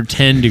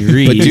 110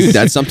 degrees. But dude,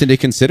 that's something to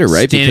consider,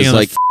 right? standing Because on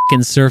like, the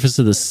fucking surface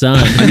of the sun.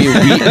 I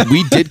mean,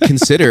 we did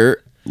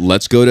consider.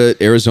 Let's go to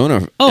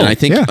Arizona. Oh, and I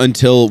think yeah.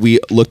 until we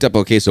looked up,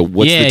 okay, so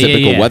what's the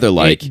typical weather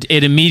like?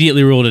 It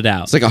immediately ruled it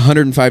out. It's like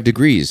 105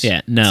 degrees.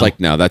 Yeah, no. It's like,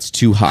 no, that's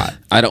too hot.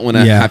 I don't want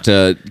to Yeah. have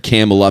to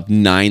camel up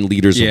 9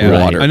 liters Yeah. of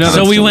Right. water. Another- So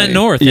we constantly. went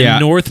north, Yeah.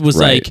 and north was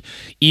Right. like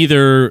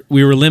either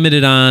we were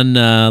limited on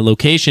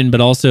location, but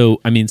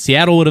also, I mean,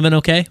 Seattle would have been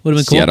okay. Would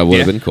have been cool. Seattle would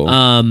have Yeah. been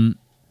cool.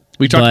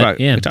 We talked But about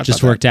yeah, we talked just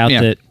about worked out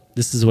Yeah. that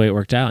this is the way it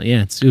worked out.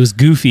 Yeah, it was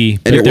goofy,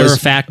 but it there was- were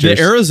factors.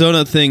 The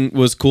Arizona thing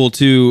was cool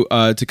too,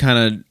 to kind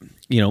of,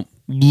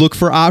 look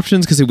for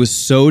options because it was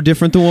so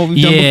different than what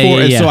we've done Yeah, before.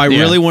 yeah, And so yeah. I Yeah.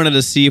 really wanted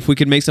to see if we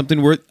could make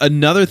something worth.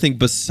 Another thing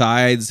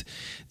besides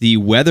the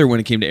weather when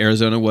it came to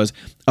Arizona was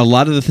a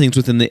lot of the things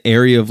within the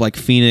area of like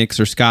Phoenix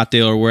or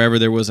Scottsdale or wherever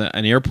there was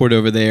an airport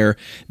over there.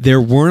 There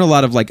weren't a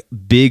lot of like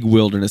big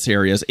wilderness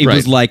areas. It Right.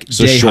 was like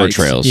So day short hikes.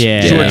 trails.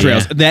 Yeah. Short Yeah.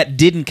 trails that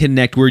didn't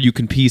connect where you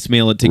can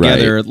piecemeal it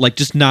together. Right. Like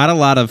just not a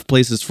lot of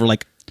places for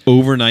like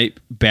overnight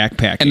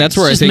backpacking. And that's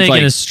where just I think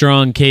making like a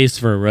strong case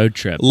for a road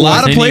trip. a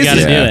lot of Then places, you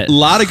gotta Yeah. do it. a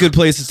lot of good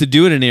places to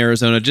do it in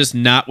Arizona, just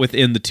not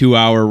within the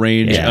 2-hour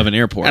range Yeah. of an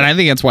airport. And I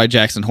think that's why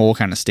Jackson Hole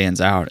kind of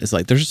stands out. Is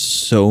like there's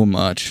so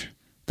much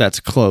that's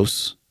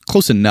close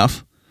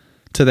enough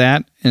to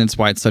that, and it's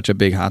why it's such a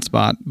big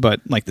hotspot. But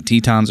like the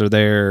Tetons are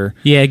there.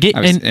 Yeah,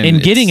 Obviously, and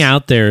it's- getting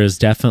out there is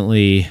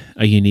definitely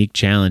a unique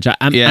challenge.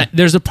 Yeah.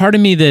 There's a part of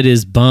me that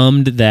is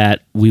bummed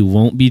that we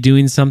won't be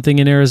doing something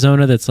in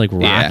Arizona that's like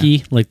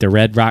rocky, like the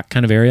Red Rock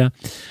kind of area.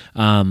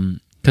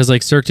 Because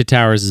like Cirque du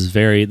Towers is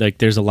very like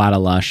there's a lot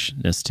of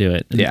lushness to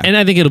it. Yeah. And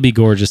I think it'll be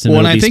gorgeous and Well,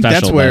 and it'll I be think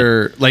special. that's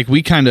where like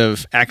we kind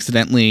of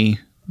accidentally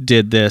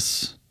did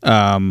this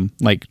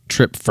like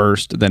trip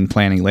first, then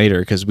planning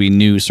later because we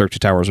knew Cirque du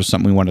Towers was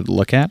something we wanted to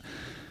look at.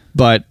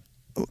 But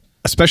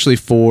especially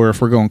if we're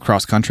going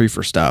cross country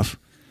for stuff,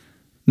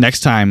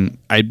 next time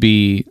I'd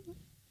be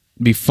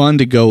fun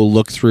to go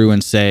look through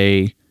and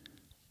say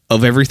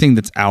of everything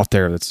that's out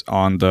there that's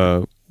on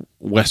the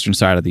western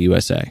side of the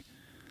USA.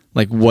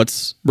 Like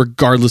what's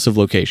regardless of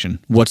location,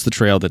 what's the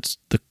trail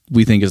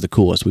we think is the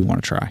coolest we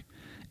want to try?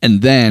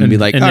 And then be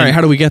like, all right,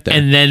 how do we get there?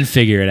 And then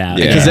figure it out.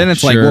 Yeah. Because then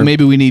it's like, sure. well,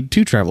 maybe we need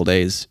 2 travel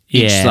days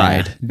each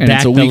side, and Back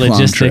it's a the week-long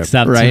logistics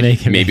trip, up right? to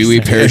make it Maybe make we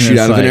sense. parachute It's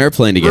out of an like-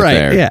 airplane to get right,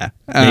 there. Yeah,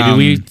 Maybe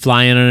we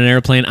fly in on an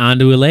airplane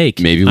onto a lake.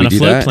 Maybe on we a do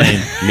float that. plane.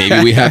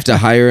 Maybe we have to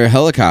hire a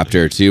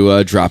helicopter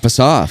to drop us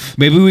off.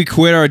 Maybe we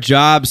quit our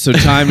jobs so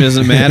time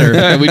doesn't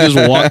matter. we just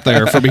walk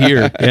there from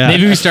here. Yeah.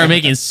 Maybe we start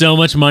making so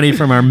much money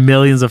from our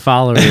millions of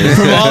followers.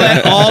 From all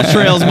that All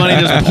Trails money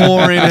just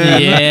pouring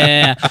in.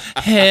 Yeah,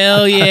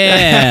 hell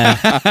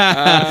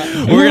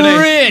yeah! We're gonna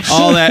rich.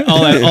 all that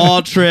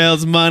All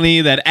Trails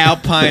money, that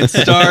Alpine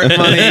Start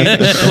money,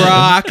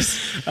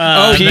 Crocs. Peak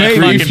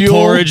baby, fucking fuel.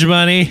 porridge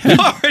money.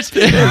 They're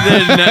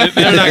not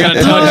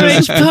gonna touch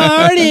us. Porridge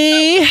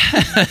party.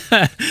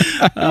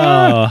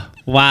 Oh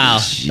wow,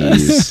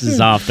 this is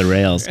off the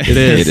rails. It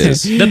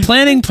is. The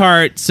planning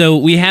part. So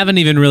we haven't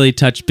even really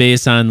touched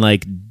base on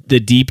like the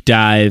deep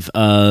dive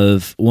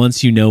of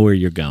once you know where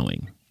you're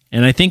going.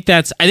 And I think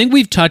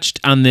we've touched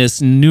on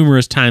this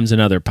numerous times in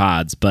other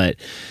pods, but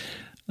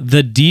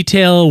the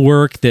detail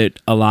work that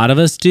a lot of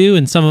us do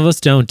and some of us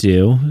don't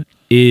do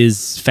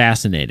is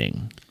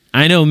fascinating.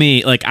 I know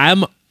me, like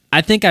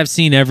I think I've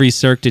seen every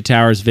Cirque du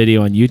Towers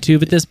video on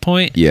YouTube at this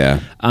point. Yeah.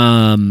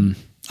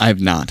 I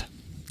have not.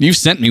 You've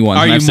sent me one.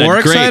 Are and you I've said, more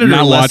 "Great, excited or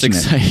not less watching it."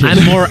 excited?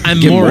 I'm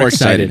Get more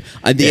excited.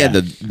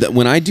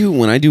 When I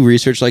do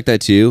research like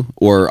that too,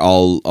 or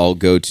I'll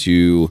go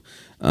to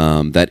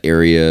that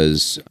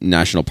area's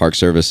National Park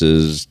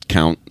Services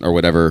count or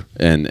whatever,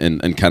 and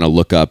kind of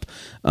look up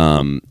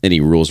any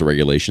rules or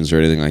regulations or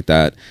anything like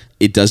that.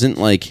 It doesn't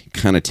like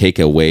kind of take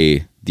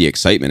away the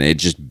excitement. It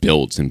just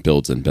builds and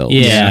builds and builds.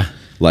 Yeah.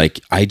 Like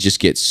I just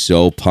get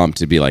so pumped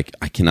to be like,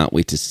 I cannot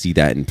wait to see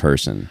that in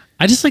person.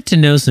 I just like to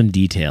know some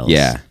details.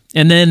 Yeah.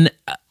 And then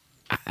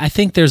I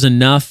think there's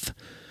enough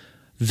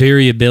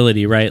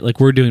variability, right? Like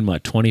we're doing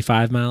what,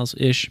 25 miles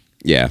ish?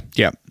 Yeah.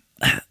 Yeah.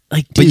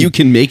 Like, But dude, you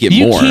can make it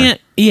you more.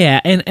 can't, yeah.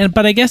 And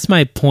but I guess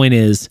my point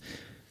is,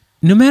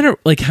 no matter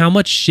like how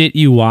much shit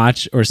you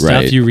watch or stuff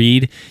Right. you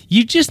read,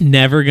 you just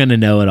never gonna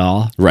know it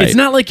all. Right. It's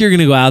not like you're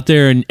gonna go out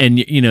there and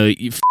you know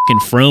you fucking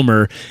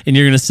Fromer and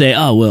you're gonna say,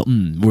 oh well,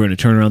 we're gonna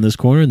turn around this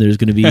corner and there's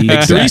gonna be 3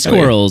 Exactly.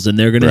 squirrels and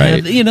they're gonna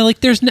Right. have like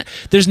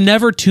there's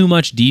never too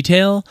much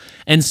detail,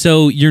 and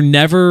so you're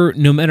never,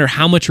 no matter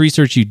how much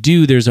research you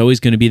do, there's always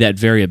gonna be that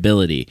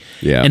variability.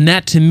 Yeah. And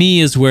that to me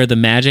is where the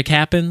magic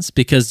happens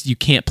because you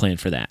can't plan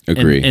for that.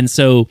 Agree. And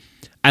so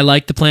I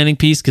like the planning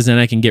piece because then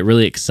I can get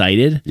really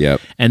excited.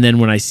 Yep. And then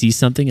when I see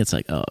something, it's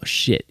like, oh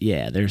shit,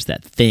 yeah, there's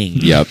that thing.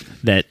 Yep.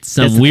 That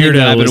some It's the thing weirdo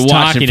that I've been was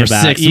watching talking for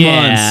about. 6 yeah.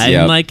 months. And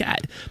Yep. like,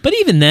 but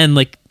even then,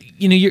 like,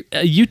 your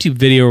a YouTube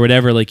video or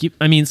whatever, like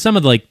some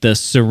of like the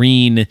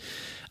serene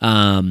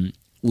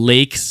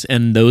lakes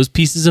and those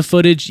pieces of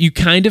footage you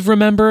kind of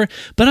remember,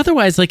 but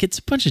otherwise, like, it's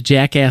a bunch of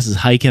jackasses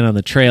hiking on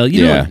the trail.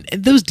 You know,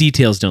 those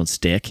details don't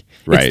stick.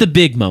 Right. It's the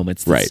big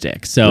moments that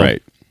stick. So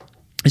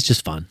it's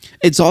just fun.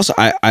 It's also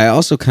I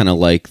also kind of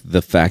like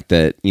the fact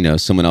that, you know,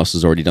 someone else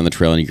has already done the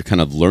trail and you're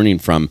kind of learning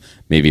from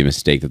maybe a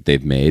mistake that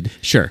they've made.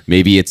 Sure.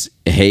 Maybe it's,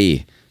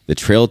 hey, the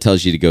trail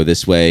tells you to go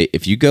this way.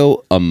 If you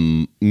go a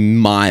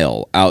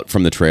mile out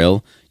from the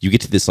trail, you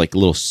get to this like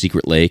little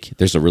secret lake.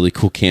 There's a really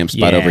cool camp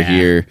spot over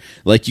here.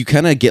 Like, you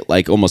kind of get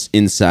like almost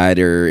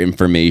insider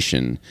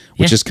information,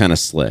 which is kind of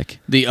slick.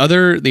 The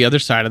other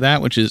side of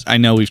that, which is, I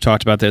know we've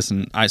talked about this,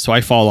 and I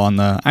fall on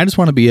I just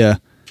want to be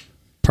a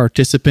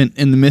participant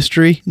in the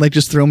mystery. Like,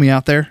 just throw me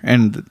out there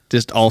and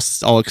just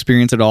I'll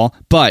experience it all.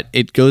 But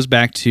it goes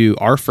back to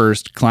our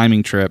first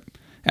climbing trip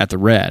at the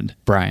Red,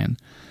 Brian,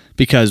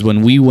 because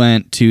when we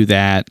went to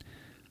that,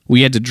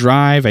 we had to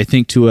drive, I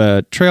think, to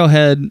a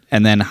trailhead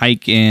and then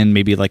hike in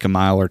maybe like a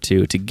mile or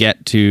two to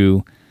get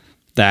to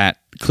that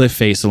cliff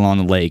face along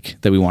the lake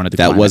that we wanted to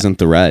climb. That wasn't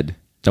the Red.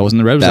 That wasn't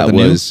the Red?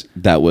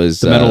 That was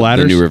the Metal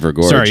Ladders? The New River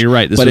Gorge. Sorry, you're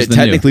right. But it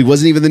technically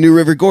wasn't even the New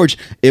River Gorge.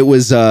 It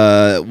was,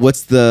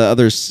 what's the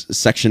other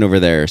section over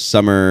there?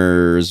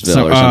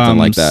 Summersville or something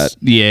like that.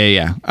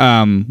 Yeah.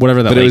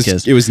 Whatever that lake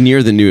is. It was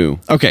near the New.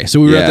 Okay, so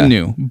we were at the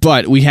New.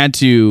 But we had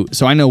to,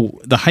 so I know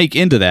the hike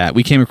into that,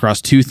 we came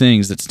across two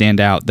things that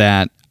stand out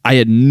that I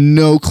had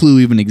no clue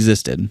even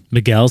existed.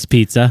 Miguel's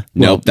Pizza.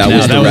 Nope, that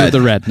was at the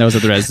Red. That was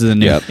at the Red. This is the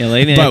New. Yep.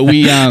 But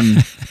we,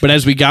 but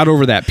as we got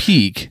over that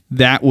peak,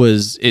 that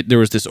was it. There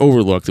was this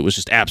overlook that was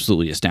just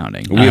absolutely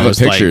astounding. We have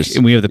pictures,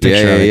 and we have the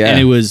picture. Of it.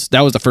 And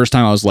that was the first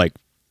time I was like,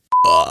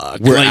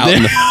 we're out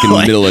in the fucking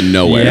middle of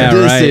nowhere. Yeah,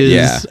 this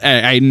is.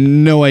 I had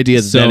no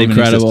idea so that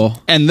incredible.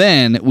 Existed. And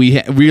then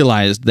we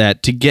realized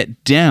that to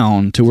get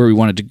down to where we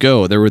wanted to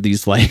go, there were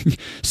these like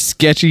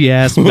sketchy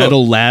ass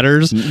metal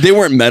ladders. They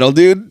weren't metal,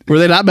 dude. Were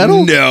they not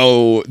metal?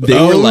 No,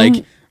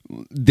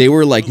 they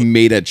were like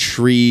made of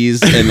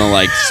trees and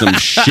like some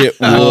shit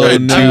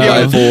wood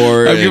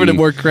 2x4. I'm giving it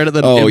more credit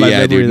than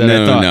dude.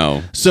 I thought.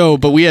 No. So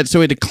we had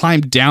to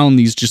climb down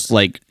these just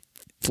like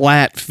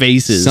flat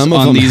faces. Some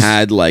of them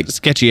had like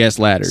sketchy ass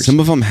ladders. Some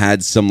of them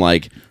had some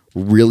like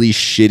really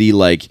shitty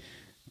like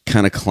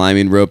kind of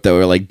climbing rope that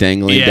were like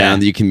dangling down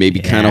that you can maybe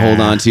kind of hold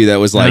on to. That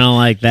was like, I don't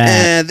like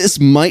that. This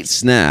might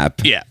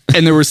snap. Yeah,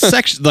 and there were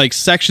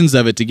sections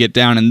of it to get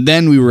down, and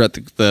then we were at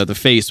the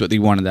face that we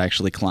wanted to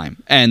actually climb,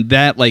 and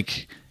that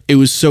like. It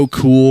was so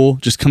cool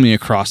just coming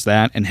across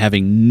that and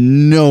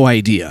having no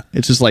idea.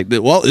 It's just like,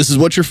 well, this is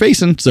what you're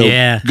facing. So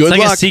good it's like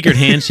luck. A secret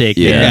handshake.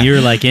 And you're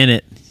like in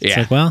it. It's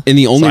like, well. And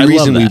the only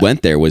reason we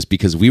went there was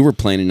because we were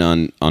planning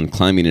on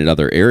climbing in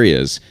other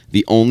areas.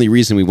 The only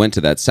reason we went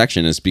to that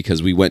section is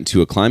because we went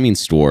to a climbing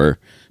store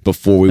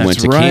before we went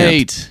to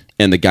camp.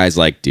 And the guy's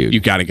like, dude, you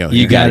got to go.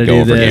 You got to go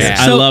over this. here.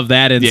 I love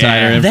that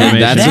insider information.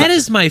 That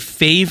is my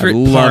favorite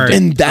part.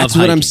 And that's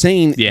what I'm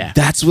saying. Yeah.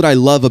 That's what I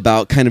love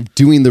about kind of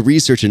doing the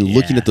research and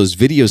looking at those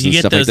videos and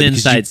stuff like that.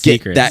 Inside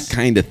secrets. That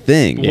kind of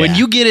thing. When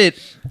you get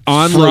it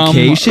on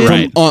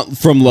location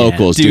from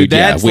locals, dude.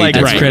 That's like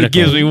that's critical. It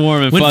gives me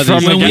warm and fuzzy.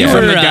 From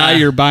the guy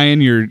you're buying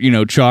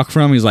your chalk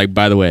from, he's like,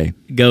 by the way,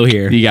 go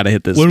here. You got to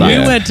hit this. When spot. we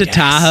went to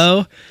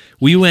Tahoe,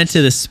 we went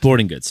to the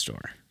sporting goods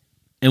store.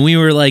 And we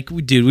were like,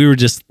 dude, we were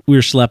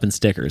schlepping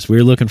stickers. We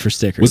were looking for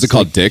stickers. Was it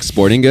called Dick's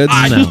Sporting Goods? No.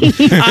 I literally,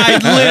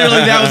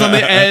 that was on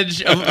the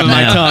edge of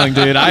my tongue,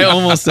 dude. I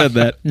almost said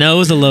that. No, it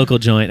was a local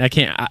joint. I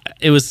can't.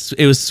 It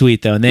was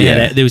sweet though, and they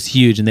had it was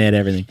huge, and they had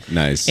everything.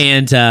 Nice.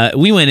 And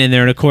we went in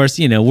there, and of course,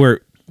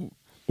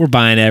 we're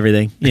buying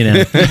everything, buying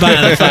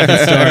the fucking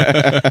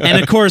store.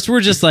 And of course, we're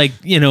just like,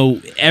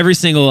 every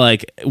single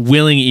like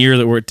willing ear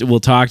that will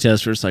talk to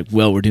us, we're just like,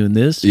 well, we're doing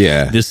this.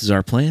 Yeah. This is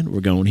our plan.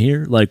 We're going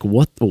here. Like,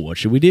 what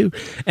should we do?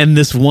 And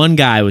this one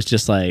guy was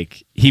just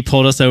like, he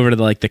pulled us over to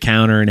the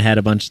counter and had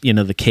a bunch,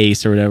 the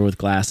case or whatever with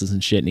glasses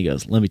and shit. And he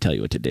goes, let me tell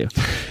you what to do.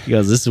 He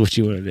goes, this is what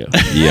you want to do.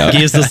 Yeah.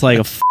 Gives us like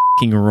a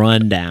fucking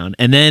rundown.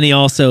 And then he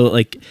also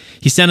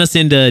he sent us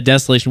into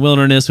Desolation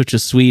Wilderness, which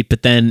was sweet.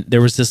 But then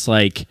there was this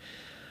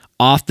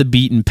off the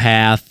beaten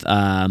path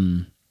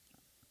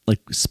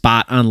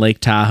spot on Lake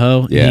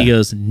Tahoe. Yeah. And he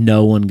goes,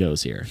 no one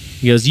goes here.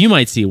 He goes, you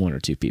might see one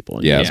or two people.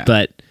 And he goes,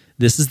 but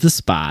this is the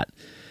spot.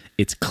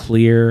 It's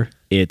clear.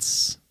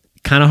 It's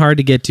kind of hard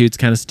to get to. It's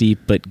kind of steep,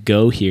 but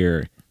go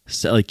here.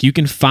 So you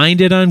can find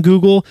it on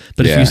Google,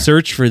 but if you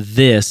search for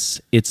this,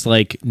 it's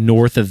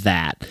north of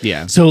that.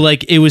 Yeah. So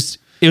it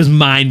was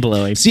mind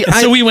blowing.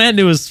 So we went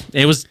and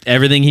it was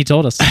everything he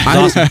told us.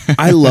 Awesome.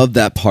 I love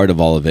that part of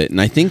all of it. And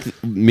I think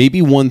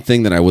maybe one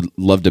thing that I would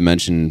love to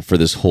mention for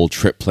this whole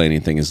trip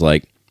planning thing is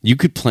you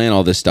could plan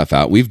all this stuff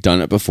out. We've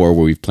done it before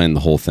where we've planned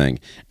the whole thing.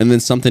 And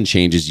then something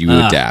changes, you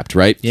adapt,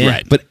 right? Yeah.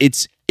 Right. But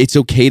it's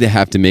okay to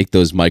have to make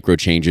those micro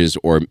changes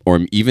or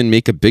even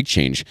make a big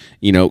change,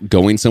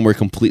 going somewhere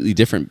completely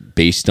different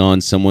based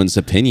on someone's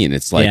opinion.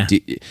 It's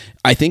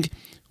I think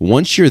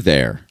once you're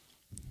there,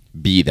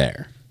 be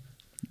there.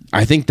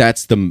 I think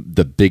that's the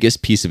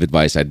biggest piece of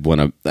advice I'd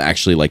want to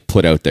actually like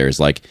put out there is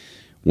like,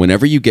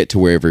 whenever you get to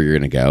wherever you're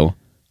going to go,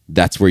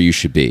 that's where you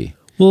should be.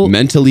 Well,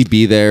 mentally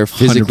be there,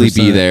 physically 100%.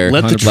 Be there.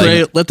 Let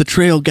the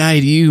trail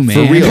guide you, man.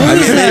 For real. I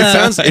mean, it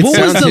sounds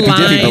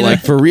hippy-dippy, but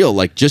like for real,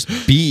 like just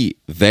be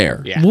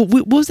there. Yeah.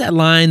 What was that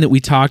line that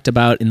we talked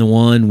about in the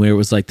one where it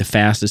was like the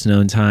fastest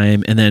known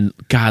time, and then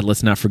God,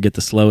 let's not forget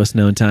the slowest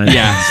known time.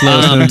 Yeah,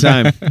 slowest known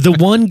time. The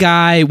one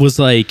guy was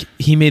like,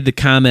 he made the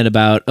comment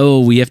about,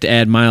 oh, we have to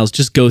add miles.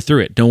 Just go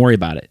through it. Don't worry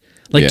about it.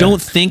 Like,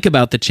 don't think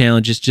about the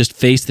challenges, just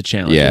face the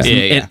challenges.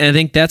 Yeah. And I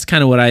think that's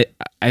kind of what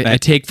I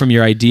take from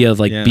your idea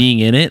of like being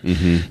in it.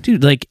 Mm-hmm.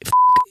 Dude, like,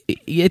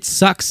 it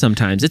sucks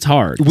sometimes. It's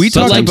hard.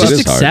 Just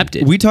accept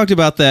it. We talked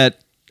about that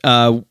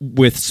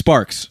with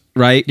Sparks,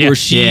 right? Yeah.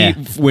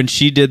 Where when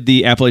she did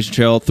the Appalachian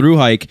Trail through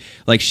hike,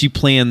 like she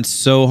planned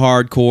so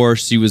hardcore.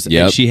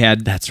 She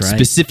had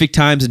specific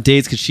times and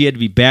dates because she had to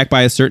be back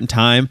by a certain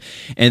time,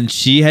 and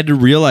she had to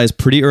realize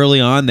pretty early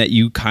on that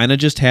you kind of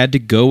just had to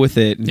go with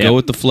it and go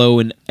with the flow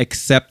and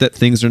accept that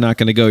things are not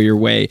going to go your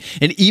way.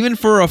 And even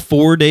for a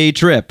 4-day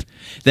trip,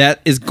 that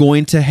is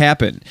going to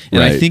happen.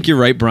 And I think you're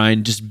right,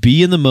 Brian. Just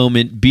be in the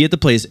moment, be at the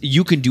place.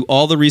 You can do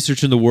all the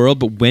research in the world,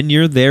 but when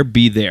you're there,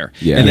 be there.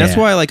 Yeah. And that's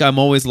why I'm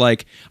always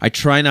like, I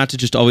try not to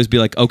just always be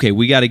like, okay,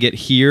 we got to get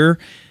here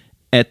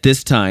at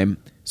this time,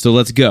 so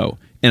let's go.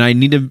 And I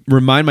need to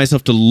remind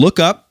myself to look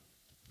up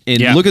and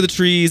look at the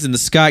trees and the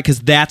sky, because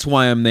that's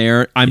why I'm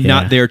there. I'm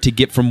not there to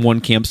get from one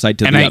campsite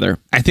to the other.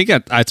 I think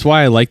that's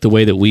why I like the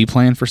way that we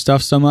plan for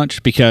stuff so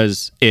much,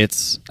 because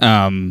it's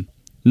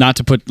not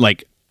to put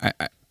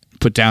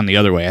put down the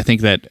other way. I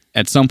think that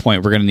at some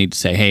point we're going to need to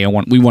say, hey,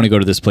 we want to go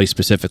to this place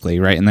specifically,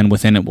 right? And then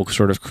within it, we'll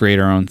sort of create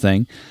our own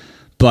thing.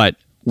 But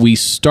we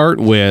start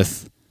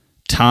with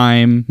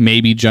time,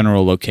 maybe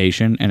general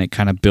location, and it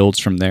kind of builds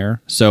from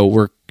there. So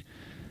we're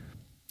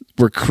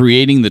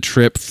creating the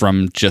trip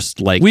from just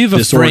like we have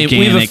this we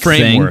have a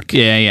framework.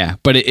 Thing. Yeah.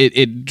 But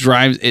it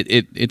drives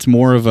it's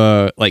more of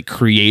a like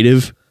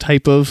creative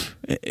type of.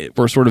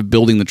 We're sort of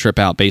building the trip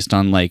out based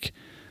on like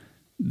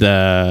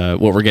what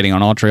we're getting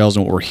on all trails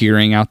and what we're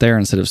hearing out there,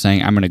 instead of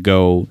saying I'm going to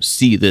go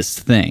see this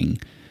thing.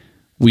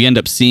 We end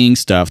up seeing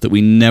stuff that we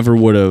never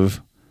would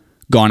have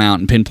gone out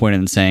and pinpointed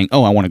and saying,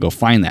 oh, I want to go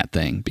find that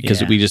thing,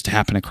 because we just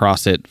happen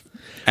across it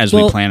as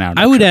we plan out.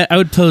 I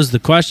would pose the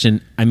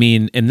question, I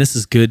mean, and this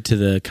is good to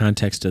the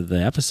context of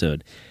the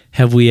episode.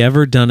 Have we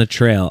ever done a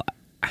trail?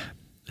 I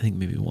think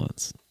maybe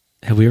once.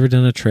 Have we ever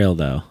done a trail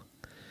though,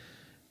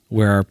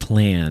 where our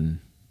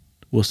plan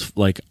was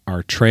like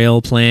our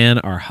trail plan,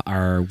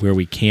 our where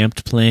we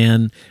camped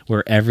plan,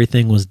 where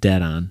everything was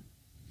dead on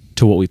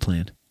to what we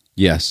planned?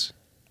 Yes.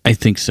 I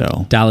think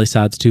so. Dolly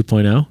Sods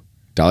 2.0?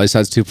 Dolly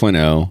Sods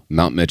 2.0,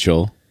 Mount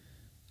Mitchell.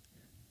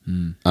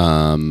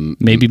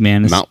 Maybe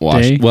Manistee. Mount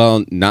Washington.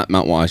 Well, not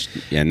Mount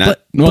Washington. Yeah, not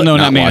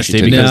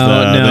Manistee, because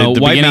the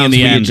White beginning and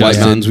the end. White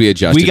Mountains we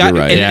adjusted. You're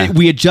right. And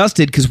we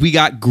adjusted because we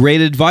got great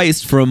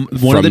advice from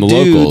one of the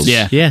locals.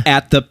 dudes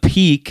at the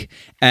peak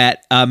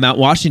at Mount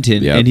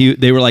Washington, Yep. and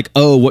they were like,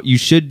 "Oh, what you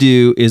should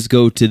do is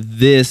go to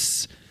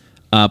this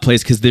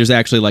place because there's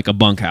actually like a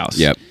bunkhouse."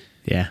 Yep.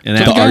 Yeah. And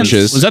The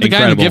Arches. Was that the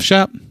guy in the gift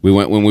shop? We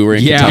went when we were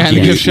in Yeah, Kentucky. guy in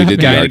the We gift shop. did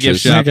Guy the in the gift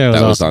Arches. shop. That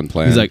was awesome. on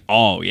plan. He's like,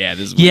 "Oh yeah,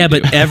 this is what we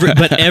do."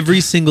 but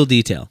every single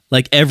detail,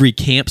 like every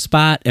camp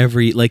spot,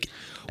 every like.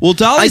 Well,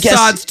 Dolly I guess-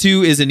 Sods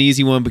 2 is an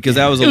easy one because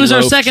that was It was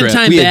our second trip.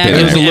 time We had back. been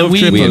It was a there. low and we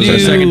trip. It was our knew-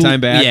 second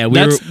time back. Yeah,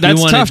 That's we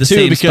wanted tough the too,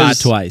 same because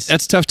spot twice.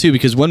 That's tough too,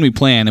 because when we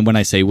plan, and when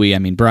I say we, I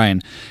mean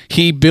Brian,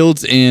 he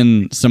builds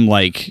in some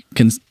like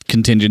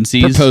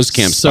contingencies, Proposed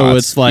camp So spots.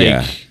 it's like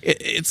Yeah.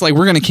 it's like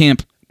we're gonna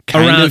camp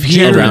kind around of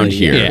here. Around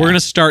here. Yeah. We're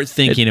gonna start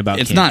thinking about.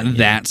 It's camping. not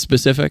that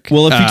specific.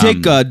 Well, if you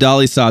take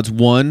Dolly Sods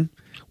 1,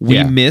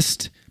 we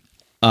missed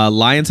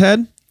Lion's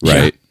Head.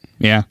 Right.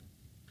 yeah.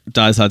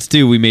 Dolly Sods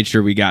 2, we made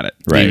sure we got it.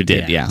 Right. You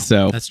did, yeah.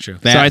 So That's true.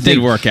 That So I think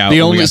did work out. The when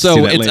we only got to see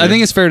that I later.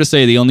 think it's fair to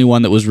say the only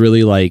one that was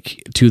really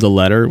like to the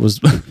letter was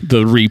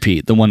the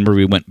repeat, the one where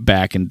we went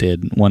back and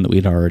did one that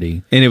we'd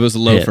already. and it was a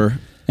loafer.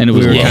 And it We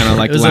was were a loafer. kind of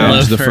like It was a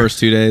lounge the loafer. first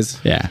 2 days.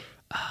 Yeah.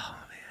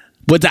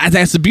 But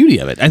that's the beauty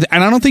of it. And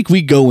I don't think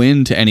we go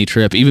into any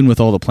trip, even with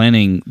all the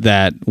planning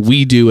that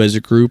we do as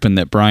a group and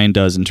that Brian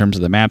does in terms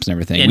of the maps and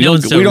everything. Yeah, we no don't,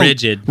 one's so we don't-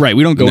 rigid. Right.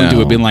 We don't go into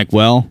No. it being like,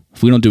 well,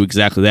 if we don't do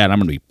exactly that, I'm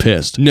going to be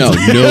pissed. No,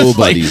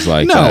 nobody's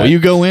like no, that. you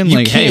go in You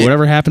like, hey, can't-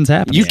 whatever happens,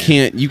 happens. You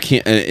can't in You're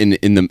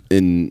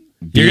being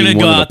gonna one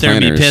go of the out there and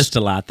be planners- pissed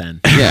a lot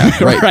then. Yeah,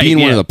 right. Right, Being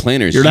one yeah. of the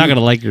planners, You're not going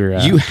to like your.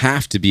 You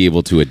have to be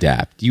able to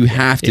adapt. You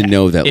have to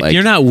know that, If like,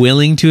 you're not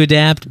willing to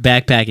adapt,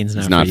 backpacking's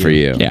not it's not for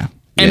you. Yeah.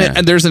 And, Yeah.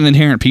 and there's an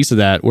inherent piece of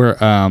that where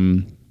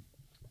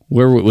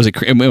was it?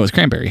 It was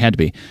Cranberry, had to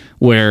be,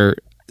 where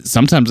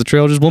sometimes the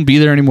trail just won't be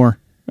there anymore.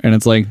 And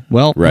it's like,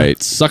 well,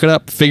 Right. suck it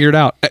up, figure it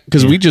out.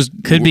 Because we just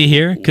Could be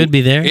here, could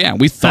be there. Yeah,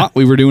 we thought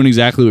we were doing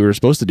exactly what we were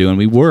supposed to do, and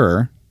we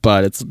were,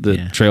 but it's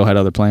the trail had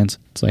other plans.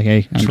 It's like,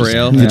 hey, I'm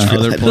Trail just, had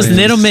other plans. Listen,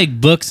 they don't make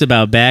books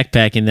about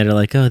backpacking that are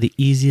like, oh, the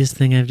easiest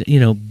thing I've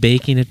done,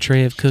 baking a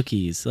tray of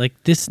cookies. Like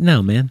this,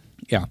 no, man.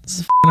 Yeah. It's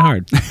f***ing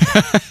hard.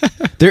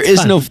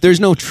 There's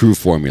no true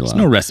formula.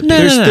 No recipe. No.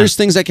 There's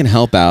things that can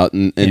help out,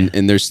 and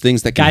there's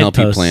things that can help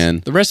you Guideposts.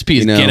 plan. The recipe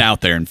is You know? get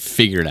out there and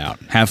figure it out.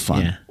 Have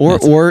fun. Yeah.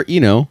 Or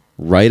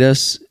write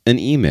us an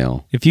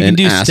email. If you can and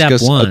do ask step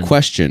us one. a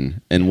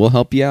question, and we'll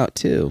help you out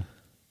too.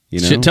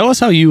 Tell us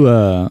how you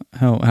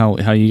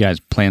how you guys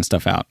plan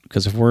stuff out.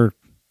 Because if we're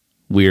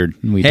weird,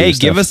 and we Hey, do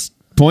stuff, give us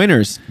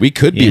pointers. We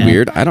could be Yeah.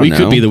 weird. I don't we know.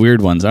 could be the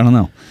weird ones. I don't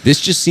know. This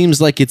just seems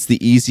like it's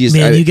the easiest.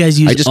 Man, I, you guys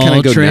use I just all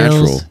kinda go trails.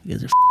 natural. You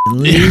guys are f***ing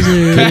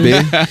losers. Could be.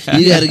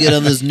 You got to get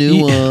on this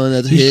new one.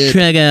 That's You should hit.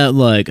 check out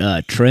like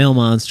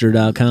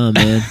trailmonster.com,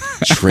 man.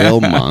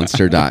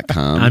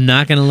 Trailmonster.com. I'm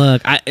not gonna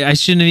look. I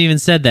shouldn't have even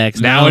said that.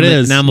 'Cause Now it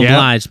is. Now I'm Yeah.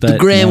 obliged. But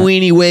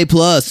Weenie Way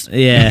Plus.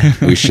 yeah,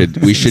 We should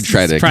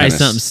try to probably kinda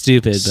something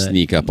stupid. But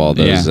sneak up all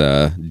those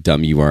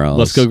dumb URLs.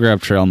 Let's go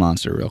grab Trail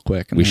Monster real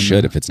quick. and We then,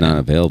 should. If it's not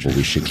available,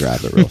 we should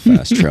grab it real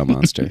fast. Trail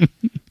Monster.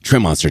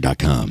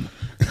 Trailmonster.com.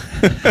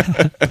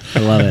 I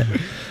love it.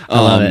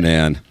 Oh, it.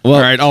 man. All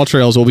right, all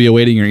trails. We'll be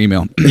awaiting your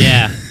email.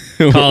 Yeah.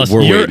 Call us.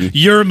 We're your, waiting.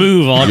 your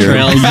move, all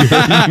trails.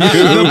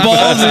 The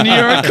ball's in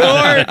your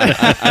court.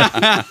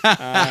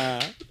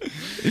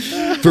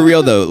 For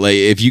real, though, like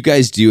if you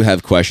guys do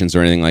have questions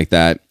or anything like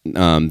that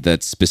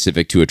that's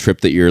specific to a trip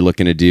that you're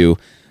looking to do,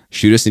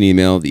 shoot us an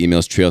email. The email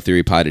is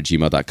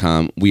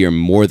trailtheorypod@gmail.com. We are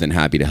more than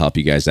happy to help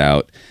you guys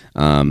out.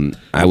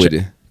 I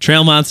would...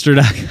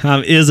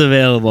 Trailmonster.com is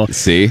available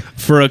See?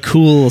 for a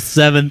cool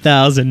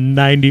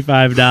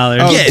 $7,095.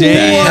 Get the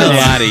hell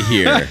out of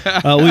here.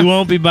 We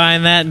won't be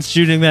buying that and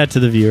shooting that to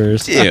the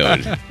viewers. Dude.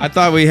 I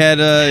thought we had,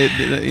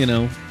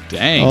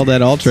 Dang. all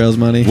that All Trails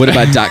money. What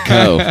about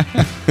 .co?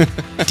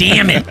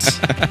 Damn it.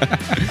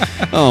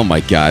 Oh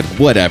my God.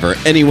 Whatever.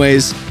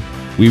 Anyways,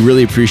 we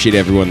really appreciate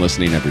everyone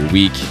listening every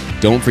week.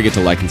 Don't forget to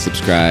like and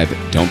subscribe.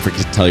 Don't forget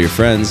to tell your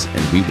friends,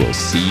 and we will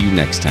see you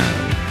next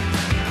time.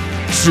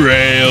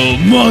 Trail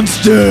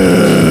Monster!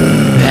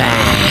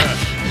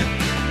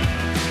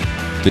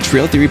 The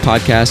Trail Theory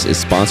Podcast is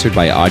sponsored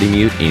by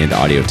Audiomute and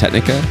Audio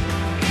Technica.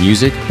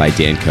 Music by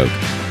Dan Koch.